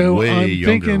skewing So way I'm younger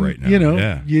thinking, right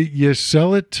now. you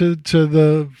sell it to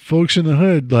the folks in the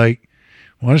hood, like,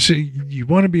 you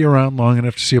want to be around long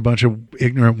enough to see a bunch of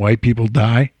ignorant white people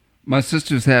die? my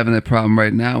sister's having that problem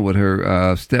right now with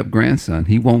her step-grandson.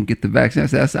 He won't get the vaccine. I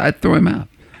said, I'd throw him out.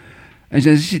 And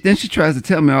then she tries to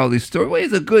tell me all these stories. Well,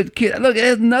 he's a good kid. Look, it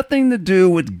has nothing to do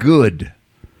with good.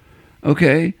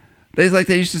 Okay? They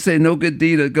used to say, no good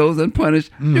deed goes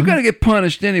unpunished. Mm-hmm. You're going to get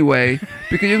punished anyway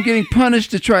because you're getting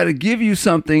punished to try to give you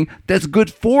something that's good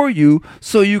for you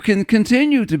so you can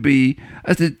continue to be.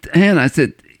 I said, Hannah,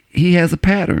 he has a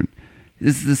pattern.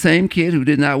 This is the same kid who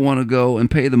did not want to go and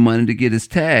pay the money to get his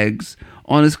tags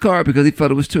on his car because he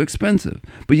felt it was too expensive.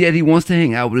 But yet he wants to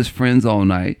hang out with his friends all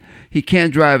night. He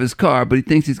can't drive his car, but he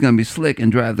thinks he's going to be slick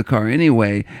and drive the car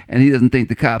anyway, and he doesn't think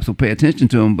the cops will pay attention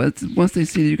to him. But once they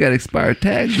see you got expired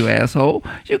tags, you asshole,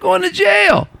 you're going to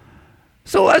jail.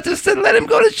 So I just said, let him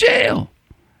go to jail.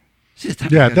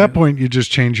 Yeah, at that point, you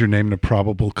just change your name to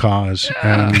Probable Cause.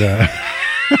 Yeah.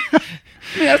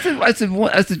 And I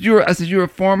said, you're a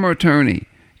former attorney.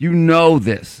 You know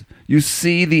this. You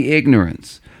see the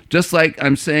ignorance. Just like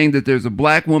I'm saying that there's a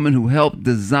black woman who helped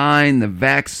design the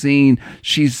vaccine.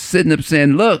 She's sitting up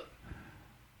saying, look,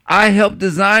 I helped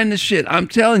design the shit. I'm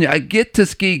telling you, I get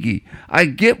Tuskegee. I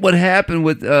get what happened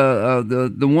with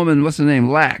the woman, what's her name,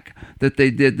 Lack, that they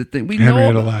did the thing.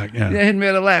 Henrietta Lack, yeah. Yeah,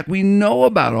 Henrietta Lack. We know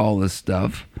about all this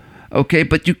stuff, okay?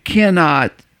 But you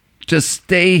cannot just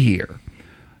stay here.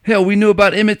 Hell, we knew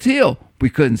about Emmett Till. We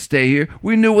couldn't stay here.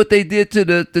 We knew what they did to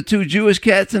the two Jewish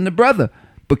cats and the brother.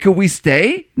 But could we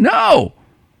stay? No.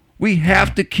 We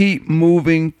have to keep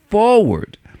moving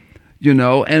forward, you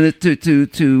know. And you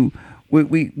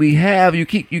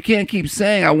can't keep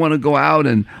saying I want to go out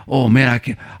and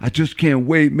I just can't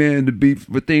wait, man,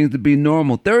 for things to be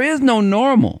normal. There is no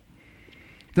normal.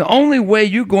 The only way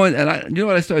you're going, and you know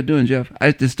what I started doing, Jeff?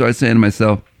 I just started saying to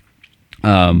myself,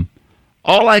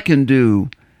 all I can do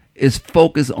is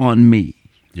focus on me.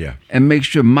 Yeah. And make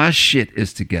sure my shit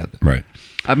is together. Right.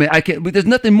 I mean, there's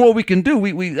nothing more we can do.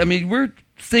 We're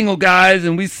single guys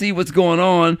and we see what's going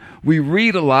on. We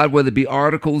read a lot, whether it be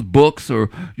articles, books, or,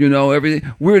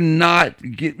 everything. We're not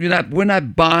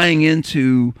buying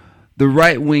into the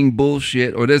right-wing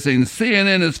bullshit, or they're saying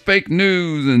CNN is fake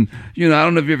news. And, I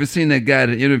don't know if you've ever seen that guy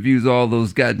that interviews all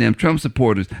those goddamn Trump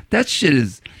supporters. That shit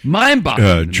is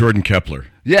mind-boggling. Jordan Kepler.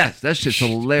 Yes, that shit's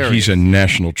hilarious. He's a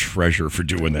national treasure for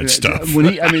doing that stuff.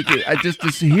 Just to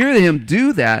hear him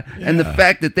do that, and the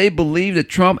fact that they believe that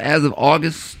Trump, as of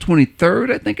August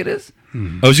 23rd, I think it is.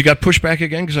 Oh, has he got pushed back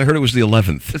again? Because I heard it was the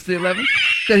 11th. It's the 11th?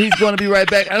 That he's going to be right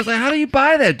back. I was like, how do you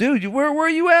buy that, dude? Where are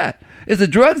you at? Is the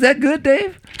drugs that good,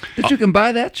 Dave? That you can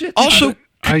buy that shit?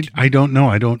 I don't know.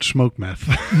 I don't smoke meth.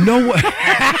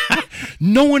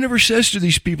 No one ever says to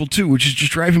these people, too, which is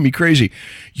just driving me crazy.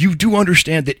 You do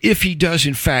understand that if he does,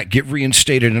 in fact, get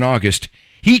reinstated in August,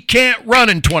 he can't run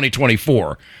in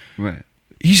 2024. Right.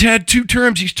 He's had 2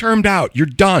 terms. He's termed out. You're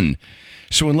done.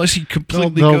 So unless he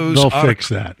completely they'll fix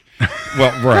that.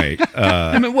 Well, right.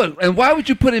 I mean, what? And why would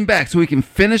you put him back so he can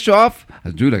finish off?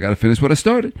 Dude, I got to finish what I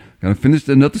started. Got to finish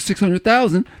another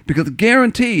 600,000 because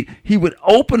guaranteed he would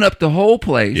open up the whole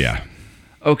place. Yeah.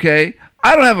 Okay.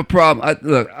 I don't have a problem.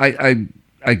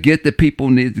 I get that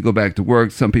people need to go back to work.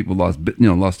 Some people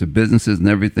lost their businesses and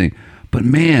everything. But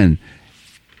man,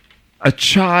 a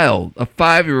child, a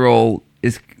 5-year-old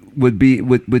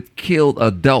would kill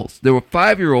adults. There were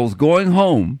 5-year-olds going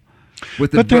home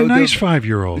but they're nice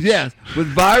 5-year-olds. Yes, with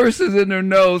viruses in their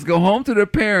nose, go home to their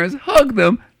parents, hug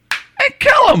them, and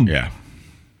kill them. Yeah.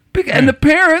 And the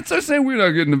parents are saying, we're not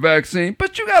getting the vaccine.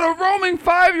 But you got a roaming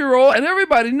 5-year-old, and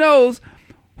everybody knows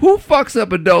who fucks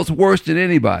up adults worse than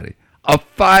anybody. A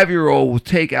 5-year-old will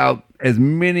take out as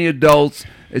many adults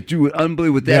as you would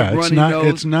unbelieve with that runny nose.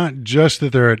 It's not just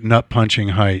that they're at nut punching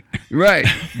height. Right.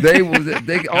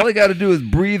 All they got to do is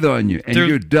breathe on you, and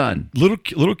you're done. Little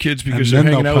kids, because they're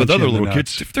hanging out with other little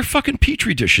kids, they're fucking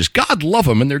petri dishes. God love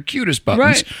them, and they're cute as buttons,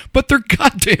 right. But they're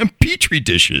goddamn petri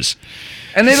dishes.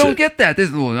 And they don't get that. They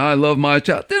say, well, I love my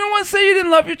child. They don't want to say you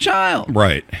didn't love your child.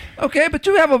 Right. Okay, but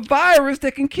you have a virus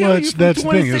that can kill you from that's the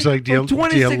thing. It's like, do you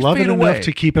love it enough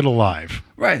to keep it alive?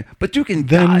 Right. But you can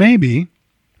Then die. maybe...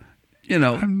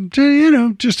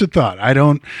 You just a thought. I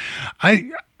don't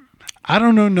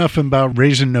know enough about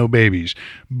raising no babies,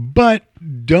 but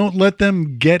don't let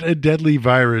them get a deadly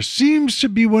virus. Seems to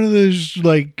be one of those,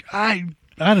 like, I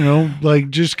don't know, like,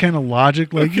 just kind of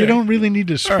logic. Like, you don't really need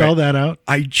to spell that out.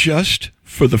 I just,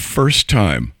 for the first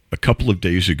time a couple of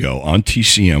days ago on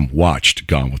TCM, watched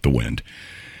Gone with the Wind.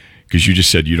 Because you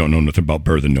just said you don't know nothing about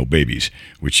birthing no babies,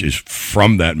 which is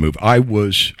from that movie. I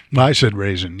said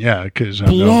Raisin, yeah, because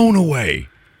blown away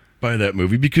by that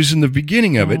movie. Because in the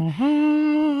beginning of it,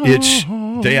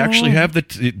 they actually have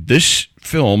this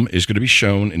film is going to be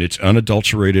shown in its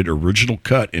unadulterated original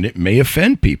cut, and it may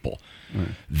offend people. Right.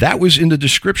 That was in the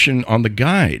description on the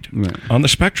guide, on the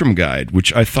Spectrum guide,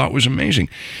 which I thought was amazing.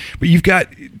 But you've got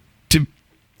to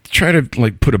try to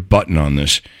put a button on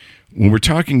this. When we're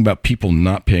talking about people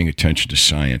not paying attention to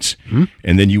science,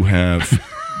 and then you have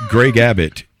Greg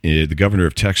Abbott, the governor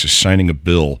of Texas, signing a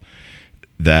bill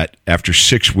that after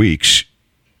 6 weeks,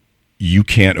 you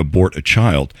can't abort a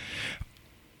child.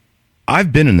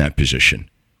 I've been in that position.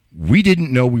 We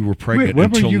didn't know we were pregnant when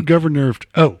until... were you governor of...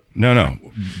 Oh. No.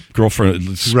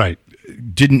 Girlfriend... Right.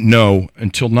 Didn't know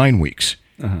until 9 weeks.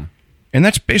 Uh-huh. And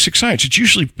that's basic science. It's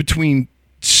usually between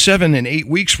 7 and 8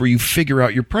 weeks where you figure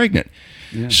out you're pregnant.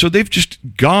 Yeah. So they've just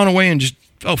gone away and just,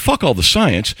 fuck all the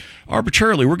science.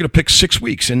 Arbitrarily, we're going to pick 6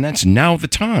 weeks, and that's now the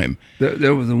time.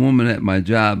 There was a woman at my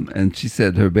job, and she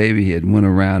said her baby had went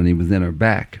around and he was in her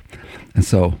back. And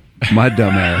so my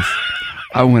dumb ass,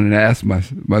 I went and asked my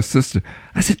sister,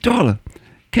 I said, daughter,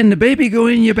 can the baby go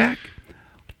in your back?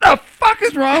 What the fuck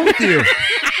is wrong with you?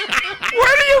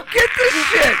 Where do you get this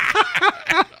shit?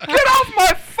 Get off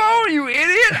my phone, you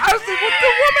idiot. I said, what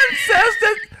the woman says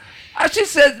that... She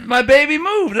said, my baby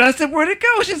moved. And I said, where'd it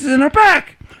go? She said, in her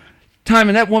back.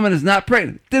 Timing, that woman is not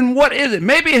pregnant. Then what is it?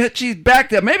 Maybe she's back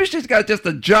there. Maybe she's got just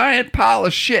a giant pile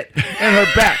of shit in her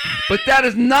back. But that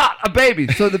is not a baby.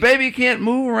 So the baby can't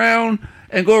move around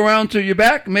and go around to your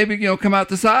back? Maybe, come out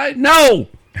the side? No!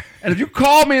 And if you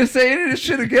call me and say any of this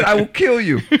shit again, I will kill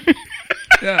you.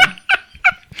 Yeah.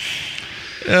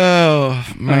 Oh,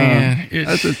 man.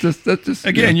 That's just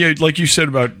again, like you said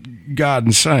about God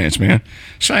and science, man.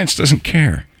 Science doesn't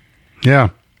care. Yeah.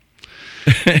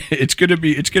 It's gonna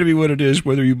be what it is,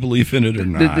 whether you believe in it or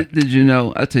not. Did you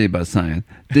know? I'll tell you about science.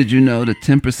 Did you know that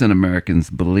 10% of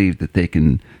Americans believe that they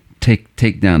can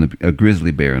take down a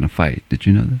grizzly bear in a fight? Did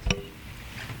you know this?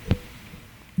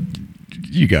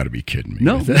 You got to be kidding me.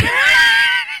 No,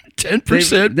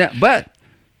 10%. But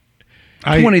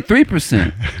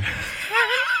 23%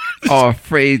 are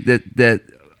afraid that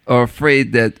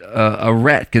a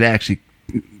rat could actually,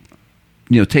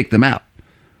 take them out.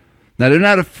 Now they're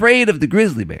not afraid of the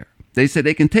grizzly bear. They said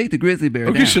they can take the grizzly bear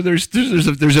down. Okay, so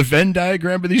there's a Venn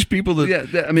diagram of these people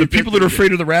that the people that are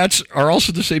afraid of the rats are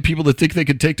also the same people that think they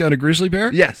can take down a grizzly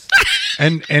bear. Yes,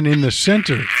 and in the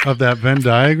center of that Venn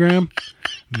diagram,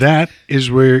 that is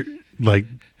where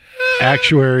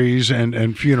actuaries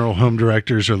and funeral home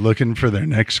directors are looking for their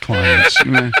next clients.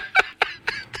 I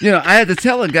had to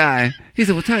tell a guy. He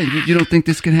said, "Well, Tony, you don't think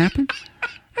this can happen?"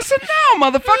 I said, "No,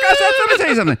 motherfucker." I said, "Let me tell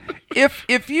you something.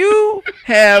 If you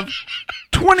have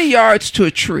 20 yards to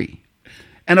a tree,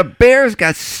 and a bear's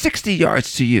got 60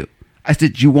 yards to you. I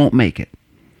said, you won't make it.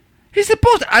 He's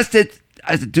supposed to. I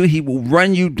said, dude, he will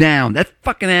run you down. That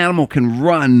fucking animal can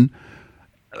run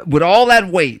with all that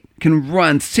weight, can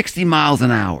run 60 miles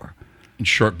an hour. In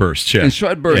short bursts, yeah. In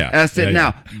short bursts. Yeah. I said,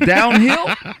 now,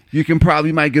 downhill, you can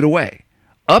probably might get away.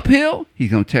 Uphill, he's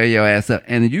going to tear your ass up.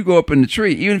 And then you go up in the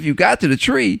tree. Even if you got to the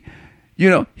tree,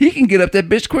 he can get up that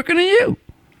bitch quicker than you.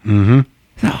 Mm-hmm.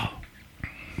 So,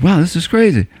 wow, this is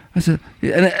crazy. I said,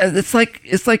 and it's like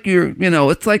you're,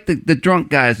 it's like the drunk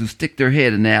guys who stick their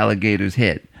head in the alligator's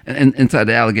head. Inside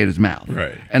the alligator's mouth.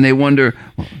 Right. And they wonder,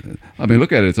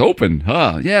 look at it, it's open.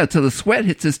 Huh? Yeah, until the sweat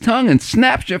hits his tongue and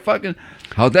snaps your fucking...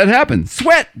 How'd that happen?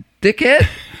 Sweat, dickhead.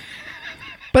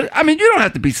 But, you don't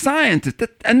have to be scientist.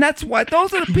 And that's why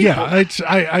those are the people... Yeah,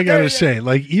 I got to say,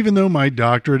 even though my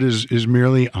doctorate is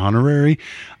merely honorary,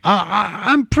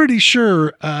 I'm pretty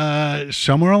sure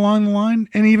somewhere along the line,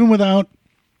 and even without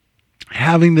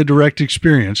having the direct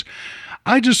experience,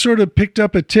 I just sort of picked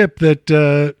up a tip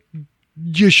that...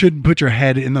 you shouldn't put your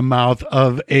head in the mouth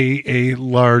of a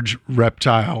large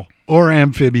reptile or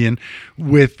amphibian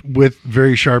with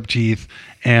very sharp teeth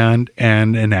and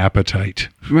an appetite.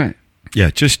 Right.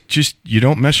 Yeah, just you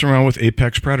don't mess around with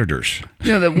apex predators.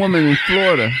 That woman in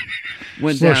Florida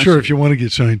went down. Well, sure, if you want to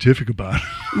get scientific about it.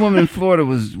 The woman in Florida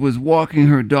was walking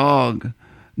her dog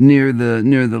near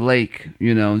the lake,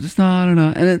 just I don't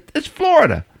know. And it's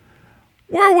Florida.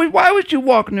 Why would you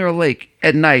walk near a lake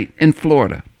at night in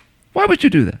Florida? Why would you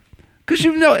do that? Because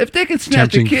if they can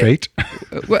snatch Tempting a kid, fate.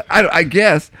 Well, I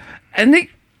guess, and they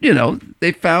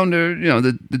found her.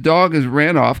 The dog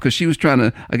ran off because she was trying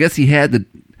to. I guess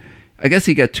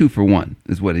he got 2 for 1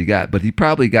 is what he got, but he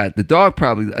probably got the dog.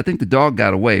 I think the dog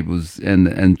got away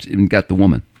and got the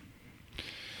woman,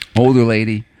 older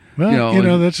lady.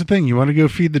 Well, that's the thing. You want to go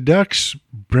feed the ducks?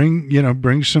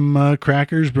 Bring some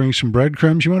crackers, bring some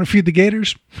breadcrumbs. You want to feed the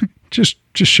gators? just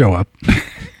show up.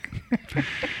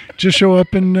 Just show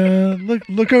up and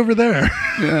look over there.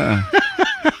 Yeah.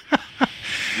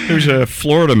 There's a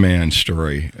Florida man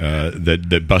story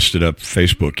that busted up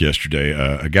Facebook yesterday.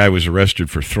 A guy was arrested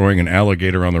for throwing an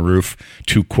alligator on the roof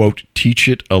to, quote, teach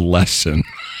it a lesson.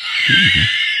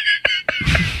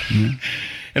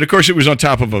 And, of course, it was on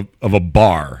top of a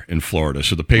bar in Florida.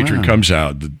 So the patron comes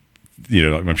out.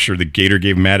 I'm sure the gator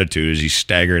gave him attitude as he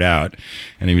staggered out.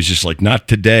 And he was just like, not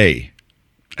today.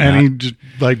 And he just,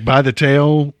 by the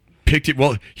tail... Picked it.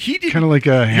 Well, he did kind of like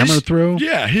a hammer throw.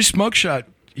 Yeah, his mugshot.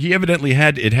 He evidently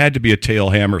had to be a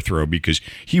tail hammer throw because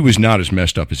he was not as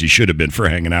messed up as he should have been for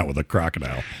hanging out with a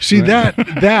crocodile. See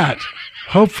that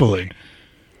hopefully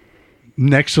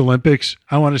next Olympics,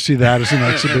 I want to see that as an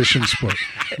exhibition sport,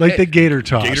 like the gator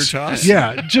toss. Gator toss.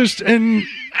 Yeah,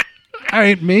 all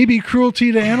right, maybe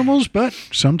cruelty to animals, but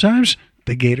sometimes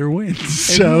the gator wins.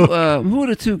 So who are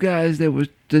the 2 guys that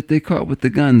they caught with the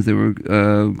guns? They were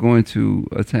going to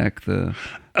attack the.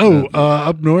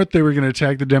 Up north, they were going to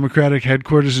attack the Democratic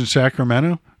headquarters in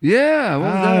Sacramento. Yeah, what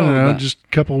was that I all don't know, about? just a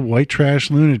couple white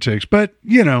trash lunatics, but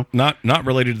not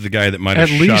related to the guy that might have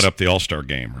shot up the All-Star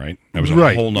game, right? That was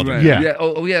a whole nother. Right. Yeah. Yeah.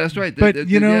 Oh, yeah, that's right. But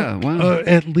wow.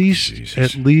 at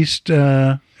least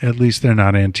they're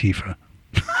not Antifa.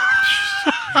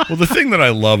 Well, the thing that I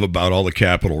love about all the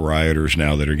Capitol rioters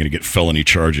now that are going to get felony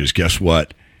charges, guess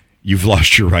what? You've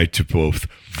lost your right to both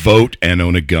vote and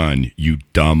own a gun, you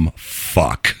dumb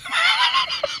fuck.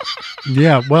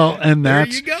 Yeah, well, and There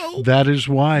you go. that is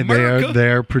why America. they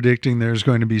are predicting there's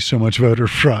going to be so much voter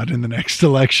fraud in the next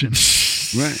election.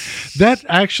 Right. That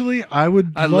actually, I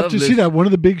would love love to this. see that. One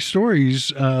of the big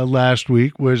stories last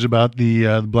week was about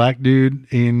the black dude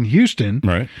in Houston.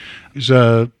 Right. He's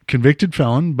a convicted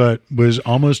felon, but was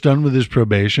almost done with his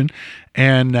probation.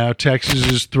 And now Texas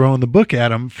is throwing the book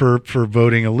at him for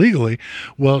voting illegally.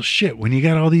 Well, shit, when you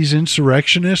got all these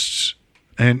insurrectionists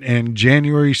and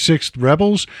January 6th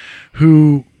rebels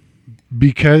who,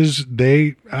 because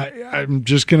I'm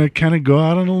just going to kind of go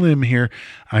out on a limb here.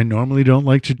 I normally don't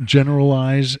like to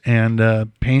generalize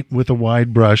and paint with a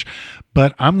wide brush,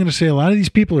 but I'm going to say a lot of these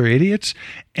people are idiots.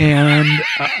 And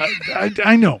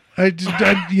I know,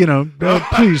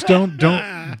 please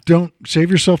don't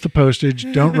save yourself the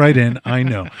postage. Don't write in. I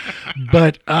know.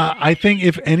 But I think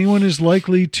if anyone is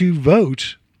likely to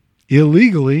vote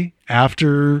illegally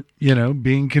after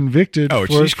being convicted for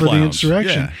the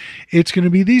insurrection, it's going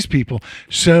to be these people.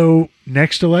 So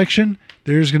next election,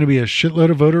 there's going to be a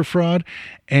shitload of voter fraud,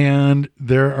 and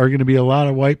there are going to be a lot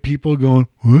of white people going,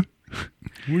 what?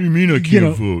 What do you mean I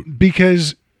can't vote?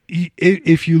 Because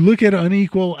if you look at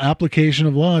unequal application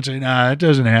of law and say, nah, it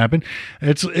doesn't happen.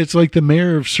 It's like the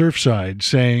mayor of Surfside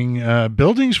saying,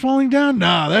 buildings falling down?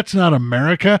 No, that's not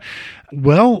America.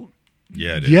 Well,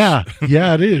 Yeah, it is. Yeah,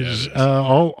 it is.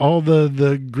 All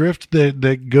the grift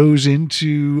that goes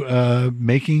into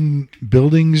making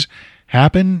buildings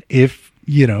happen if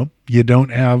you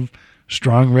don't have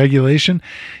strong regulation.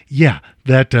 Yeah,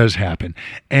 that does happen.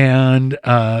 And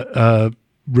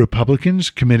Republicans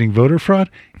committing voter fraud.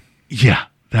 Yeah,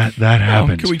 that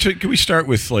happens. Can we start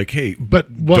with like, hey,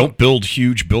 but don't build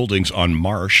huge buildings on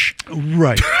marsh,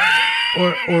 right?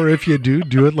 Or if you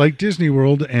do it like Disney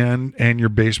World, and your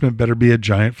basement better be a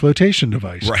giant flotation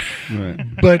device. Right.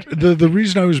 But the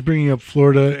reason I was bringing up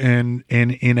Florida and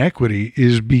inequity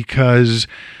is because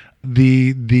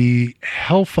the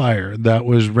hellfire that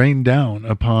was rained down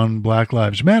upon Black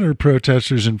Lives Matter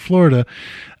protesters in Florida,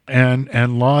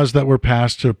 and laws that were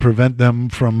passed to prevent them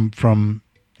from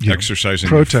exercising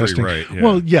protesting. Free right, yeah.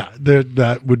 Well, yeah,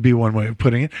 that would be one way of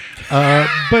putting it.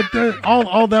 But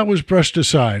all that was brushed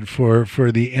aside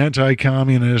for the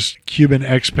anti-communist Cuban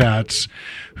expats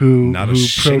who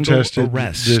protested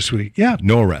this week. Yeah,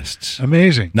 no arrests,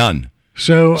 amazing, none.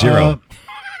 So 0.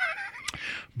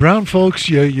 Brown folks,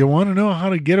 you want to know how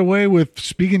to get away with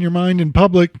speaking your mind in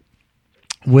public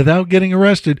without getting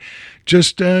arrested?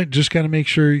 Just got to make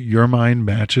sure your mind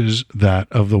matches that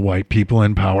of the white people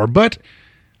in power. But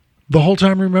the whole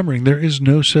time remembering there is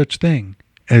no such thing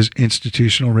as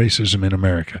institutional racism in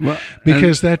America,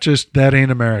 because that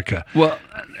ain't America. Well,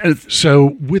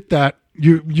 so with that,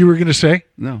 you were going to say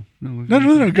no. Go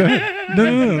ahead.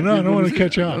 No. I don't want to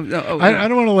catch up. I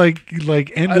don't want to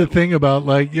like end the thing about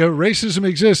racism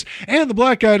exists and the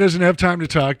black guy doesn't have time to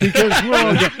talk because we're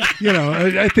all,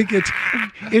 I think it's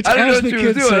as the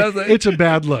kids say, it's a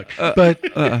bad look. But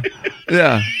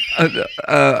yeah.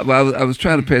 Well, I was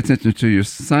trying to pay attention to your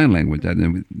sign language. I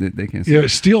didn't. They can't see. Yeah,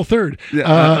 steel third.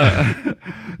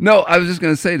 No, I was just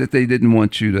going to say that they didn't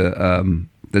want you to.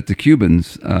 That the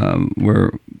Cubans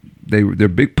were. They're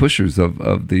big pushers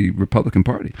of the Republican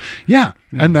Party. Yeah,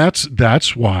 and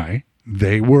that's why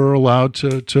they were allowed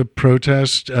to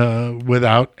protest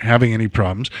without having any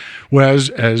problems. Whereas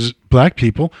as black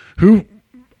people who,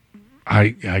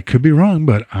 I could be wrong,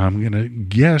 but I'm going to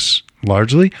guess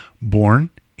largely born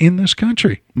in this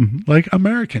country, like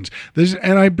Americans.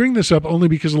 And I bring this up only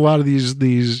because a lot of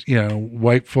these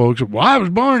white folks, well, I was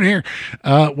born here.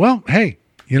 Well, hey.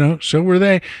 So were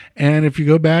they. And if you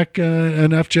go back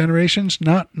enough generations,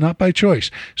 not by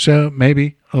choice. So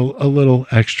maybe a little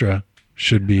extra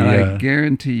should be. I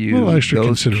guarantee you,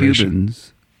 those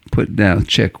Cubans put down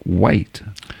check white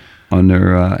on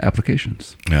their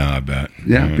applications. Yeah, I bet.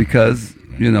 Yeah, because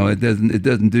it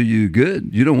doesn't do you good.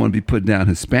 You don't want to be put down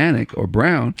Hispanic or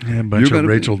brown. Yeah, a bunch of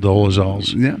Rachel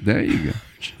Dolezals. Yeah, there you go.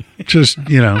 Just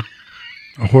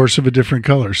a horse of a different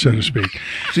color, so to speak.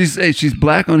 She's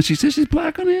black on. She says she's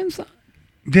black on the inside.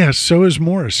 Yes, so is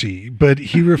Morrissey, but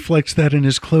he reflects that in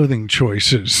his clothing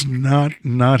choices,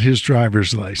 not his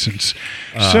driver's license.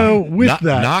 So with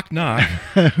that, knock knock,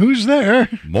 who's there?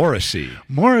 Morrissey.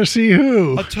 Morrissey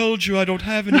who? I told you I don't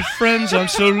have any friends. I'm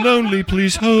so lonely.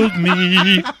 Please hold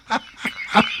me.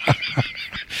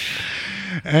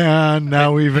 And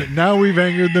now we've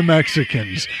angered the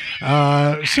Mexicans. So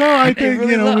I think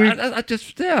really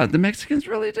the Mexicans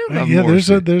really do love yeah,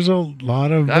 Morrissey. there's a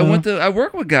lot of. I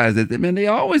work with guys that they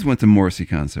always went to Morrissey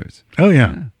concerts. Oh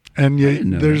yeah. And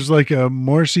there's like a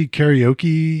Morrissey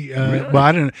karaoke. Really? Well,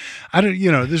 I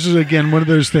don't. This is again one of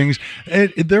those things.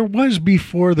 There was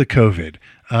before the COVID.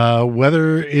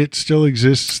 Whether it still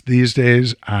exists these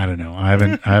days, I don't know. I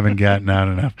haven't gotten out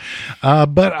enough.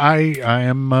 But I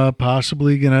am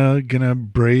possibly gonna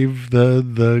brave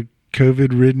the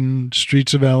COVID-ridden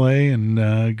streets of LA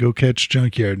and go catch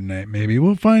Junkyard tonight. Maybe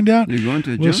we'll find out. You're going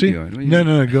to Junkyard? See.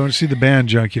 No. Going to see the band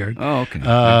Junkyard. Oh, okay.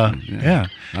 Yeah.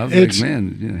 I was like,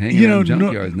 man, hanging out in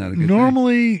Junkyard is not a good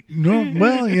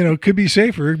thing. Could be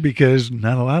safer because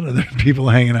not a lot of other people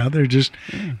hanging out there. Just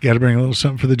got to bring a little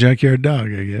something for the Junkyard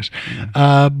dog, I guess.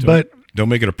 Yeah. But don't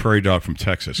make it a prairie dog from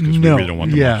Texas because we really don't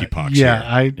want the monkeypox here.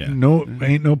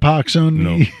 Ain't no pox on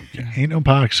me. Ain't no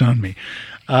pox on me.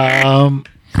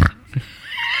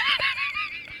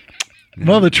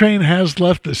 Well, the train has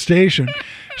left the station,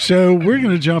 so we're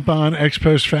going to jump on ex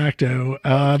post facto.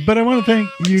 But I want to thank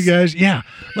you guys. Yeah,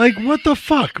 like what the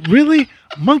fuck? Really?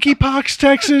 Monkeypox,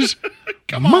 Texas?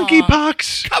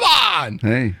 Monkeypox? Come on!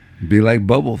 Hey, be like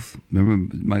Bubbles.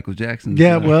 Remember Michael Jackson?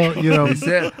 Yeah, well, he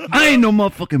said, I ain't no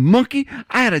motherfucking monkey.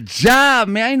 I had a job,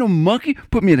 man. I ain't no monkey.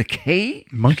 Put me in a cage.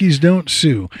 Monkeys don't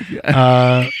sue.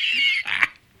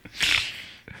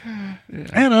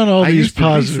 And on all these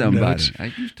positive notes.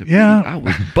 I used to be. I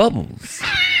was Bubbles.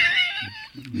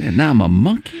 Yeah, now I'm a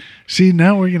monkey. See,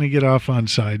 now we're going to get off on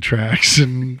sidetracks,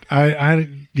 and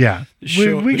Yeah.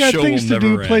 We got things to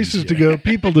do, places to go,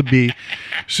 people to be.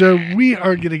 So we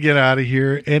are going to get out of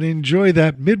here and enjoy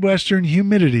that Midwestern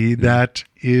humidity that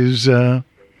is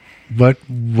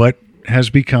what has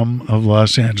become of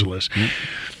Los Angeles.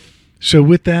 So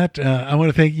with that, I want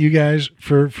to thank you guys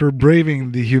for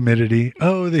braving the humidity.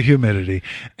 Oh, the humidity.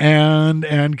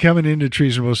 And coming into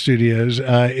Treasonable Studios.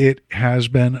 It has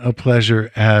been a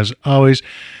pleasure as always.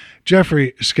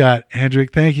 Jeffrey Scott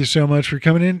Hendrick, thank you so much for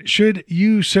coming in. Should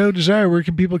you so desire, where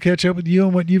can people catch up with you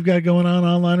and what you've got going on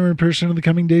online or in person in the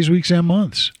coming days, weeks, and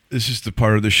months? This is the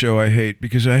part of the show I hate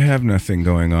because I have nothing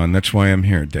going on. That's why I'm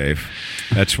here, Dave.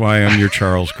 That's why I'm your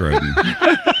Charles Grodin.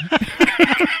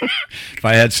 If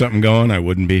I had something going, I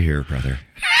wouldn't be here, brother.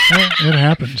 Well, it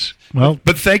happens. Well,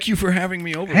 but thank you for having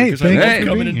me over. Hey, because I love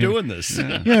coming and here. doing this.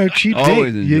 Cheap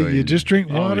date. You just drink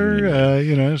water.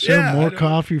 More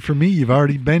coffee for me. You've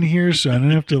already been here, so I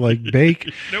don't have to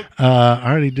bake. Nope.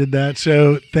 I already did that.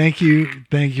 So thank you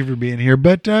for being here.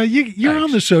 But you're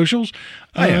on the socials.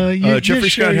 I am. Jeffrey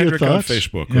Scott Hendrick on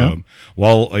Facebook. Yeah.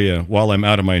 While I'm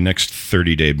out of my next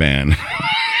 30-day ban.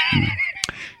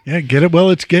 Yeah, get it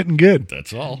while it's getting good.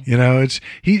 That's all. You're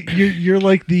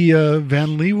like the Van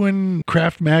Leeuwen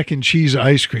Kraft mac and cheese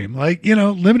ice cream.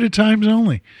 Limited times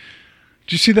only.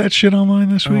 Did you see that shit online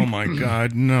this week? Oh my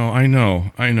God, no! I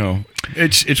know.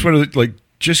 It's one of the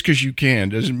just because you can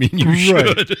doesn't mean you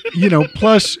should. Right.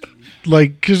 Plus,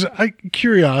 because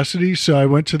curiosity, so I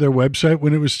went to their website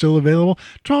when it was still available.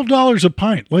 $12 a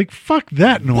pint. Fuck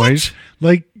that noise.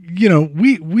 What?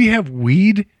 We have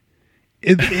weed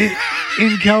in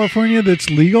California that's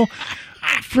legal.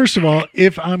 First of all,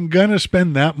 if I'm gonna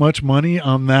spend that much money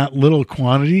on that little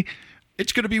quantity,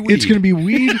 it's gonna be weed. It's gonna be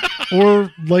weed,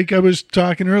 or like I was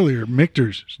talking earlier,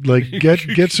 Michter's.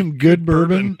 Get some good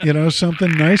bourbon,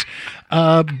 something nice.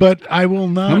 But I will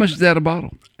not. How much is that a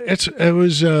bottle? It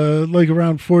was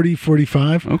around 40,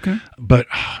 45. Okay. But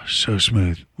so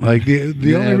smooth.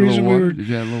 The only reason we were Did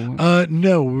you add a little water?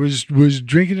 No, was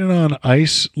drinking it on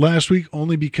ice last week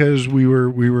only because we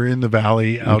were in the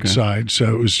valley outside,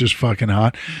 so it was just fucking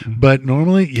hot. But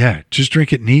normally, just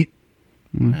drink it neat.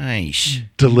 Nice.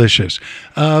 Delicious.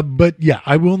 But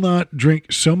I will not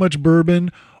drink so much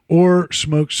bourbon or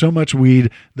smoke so much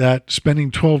weed that spending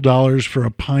 $12 for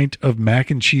a pint of mac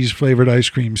and cheese flavored ice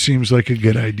cream seems like a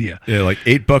good idea. Yeah,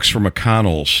 $8 for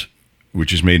McConnell's,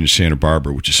 which is made in Santa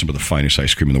Barbara, which is some of the finest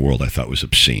ice cream in the world. I thought was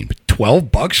obscene. But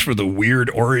 $12 for the weird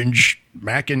orange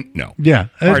mac and no. Yeah,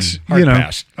 hard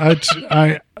pass.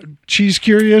 Cheese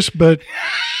curious, but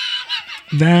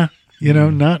nah,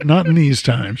 not in these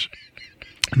times.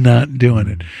 Not doing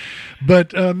it.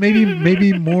 But maybe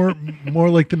more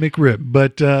like the McRib.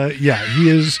 But he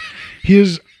is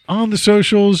on the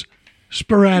socials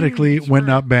sporadically when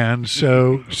not banned.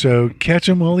 So catch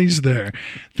him while he's there.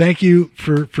 Thank you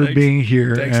for being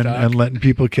here and letting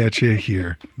people catch you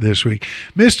here this week.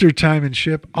 Mr. Time and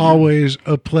Ship, always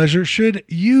a pleasure. Should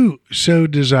you so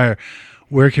desire,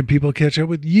 where can people catch up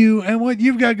with you and what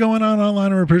you've got going on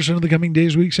online or in person in the coming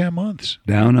days, weeks, and months?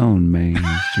 Down on Main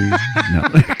Street. No.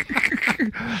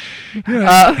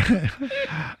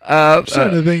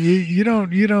 Sort of thing. You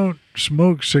don't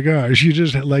smoke cigars. You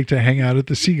just like to hang out at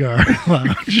the cigar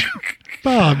lounge.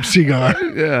 Bob Cigar.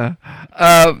 Yeah.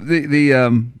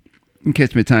 You can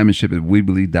catch me at Time and Ship at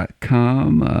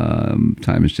weebly.com,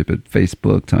 Time and Ship at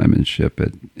Facebook, Time and Ship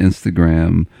at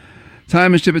Instagram,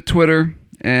 Time and Ship at Twitter.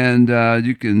 And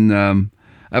you can I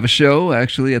have a show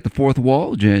actually at the Fourth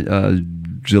Wall,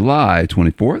 July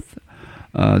 24th.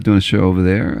 Doing a show over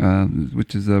there,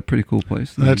 which is a pretty cool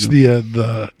place. That's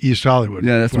the East Hollywood.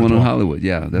 Yeah, that's the one on Hollywood.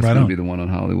 Yeah, that's right going to be the one on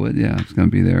Hollywood. Yeah, it's going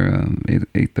to be their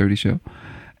 8:30 show.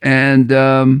 And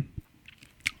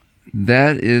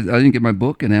that is, I didn't get my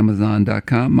book at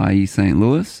Amazon.com, My East St.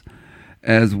 Louis,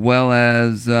 as well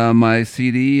as my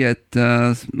CD on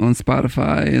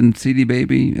Spotify and CD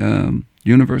Baby,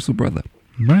 Universal Brother.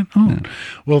 Right on. Yeah.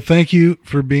 Well, thank you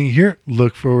for being here.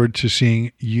 Look forward to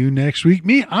seeing you next week.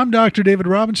 I'm Dr. David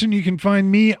Robinson. You can find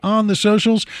me on the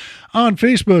socials on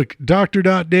Facebook,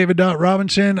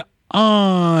 dr.david.robinson.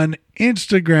 On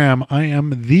Instagram, I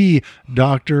am the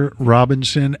Dr.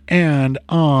 Robinson. And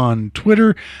on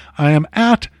Twitter, I am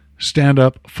at Stand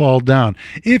Up, Fall Down.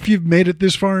 If you've made it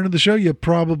this far into the show, you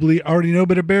probably already know,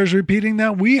 but it bears repeating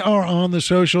that we are on the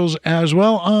socials as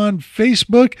well. On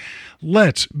Facebook,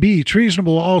 Let's Be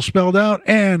Treasonable, all spelled out,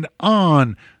 and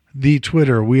on the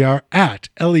Twitter, we are at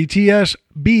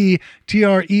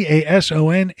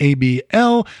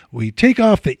LETSBTREASONABL. We take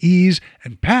off the E's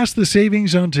and pass the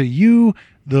savings onto you,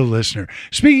 the listener.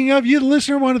 Speaking of you, the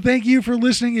listener, I want to thank you for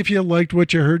listening. If you liked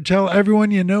what you heard, tell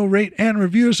everyone you know, rate and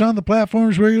review us on the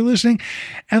platforms where you're listening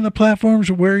and the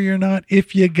platforms where you're not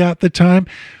if you got the time.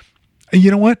 You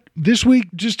know what? This week,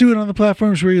 just do it on the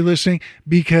platforms where you're listening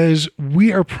because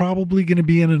we are probably going to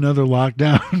be in another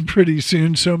lockdown pretty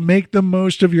soon. So make the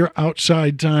most of your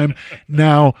outside time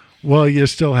now while you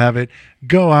still have it.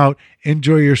 Go out,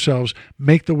 enjoy yourselves,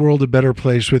 make the world a better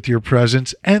place with your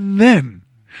presence, and then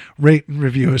rate and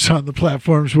review us on the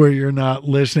platforms where you're not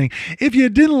listening. If you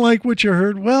didn't like what you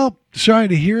heard, well, sorry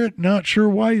to hear it. Not sure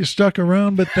why you stuck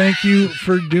around, but thank you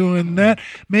for doing that.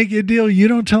 Make a deal. You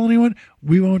don't tell anyone.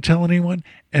 We won't tell anyone.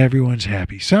 Everyone's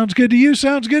happy. Sounds good to you.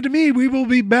 Sounds good to me. We will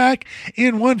be back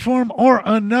in one form or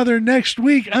another next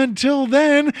week. Until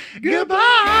then,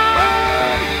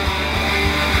 goodbye.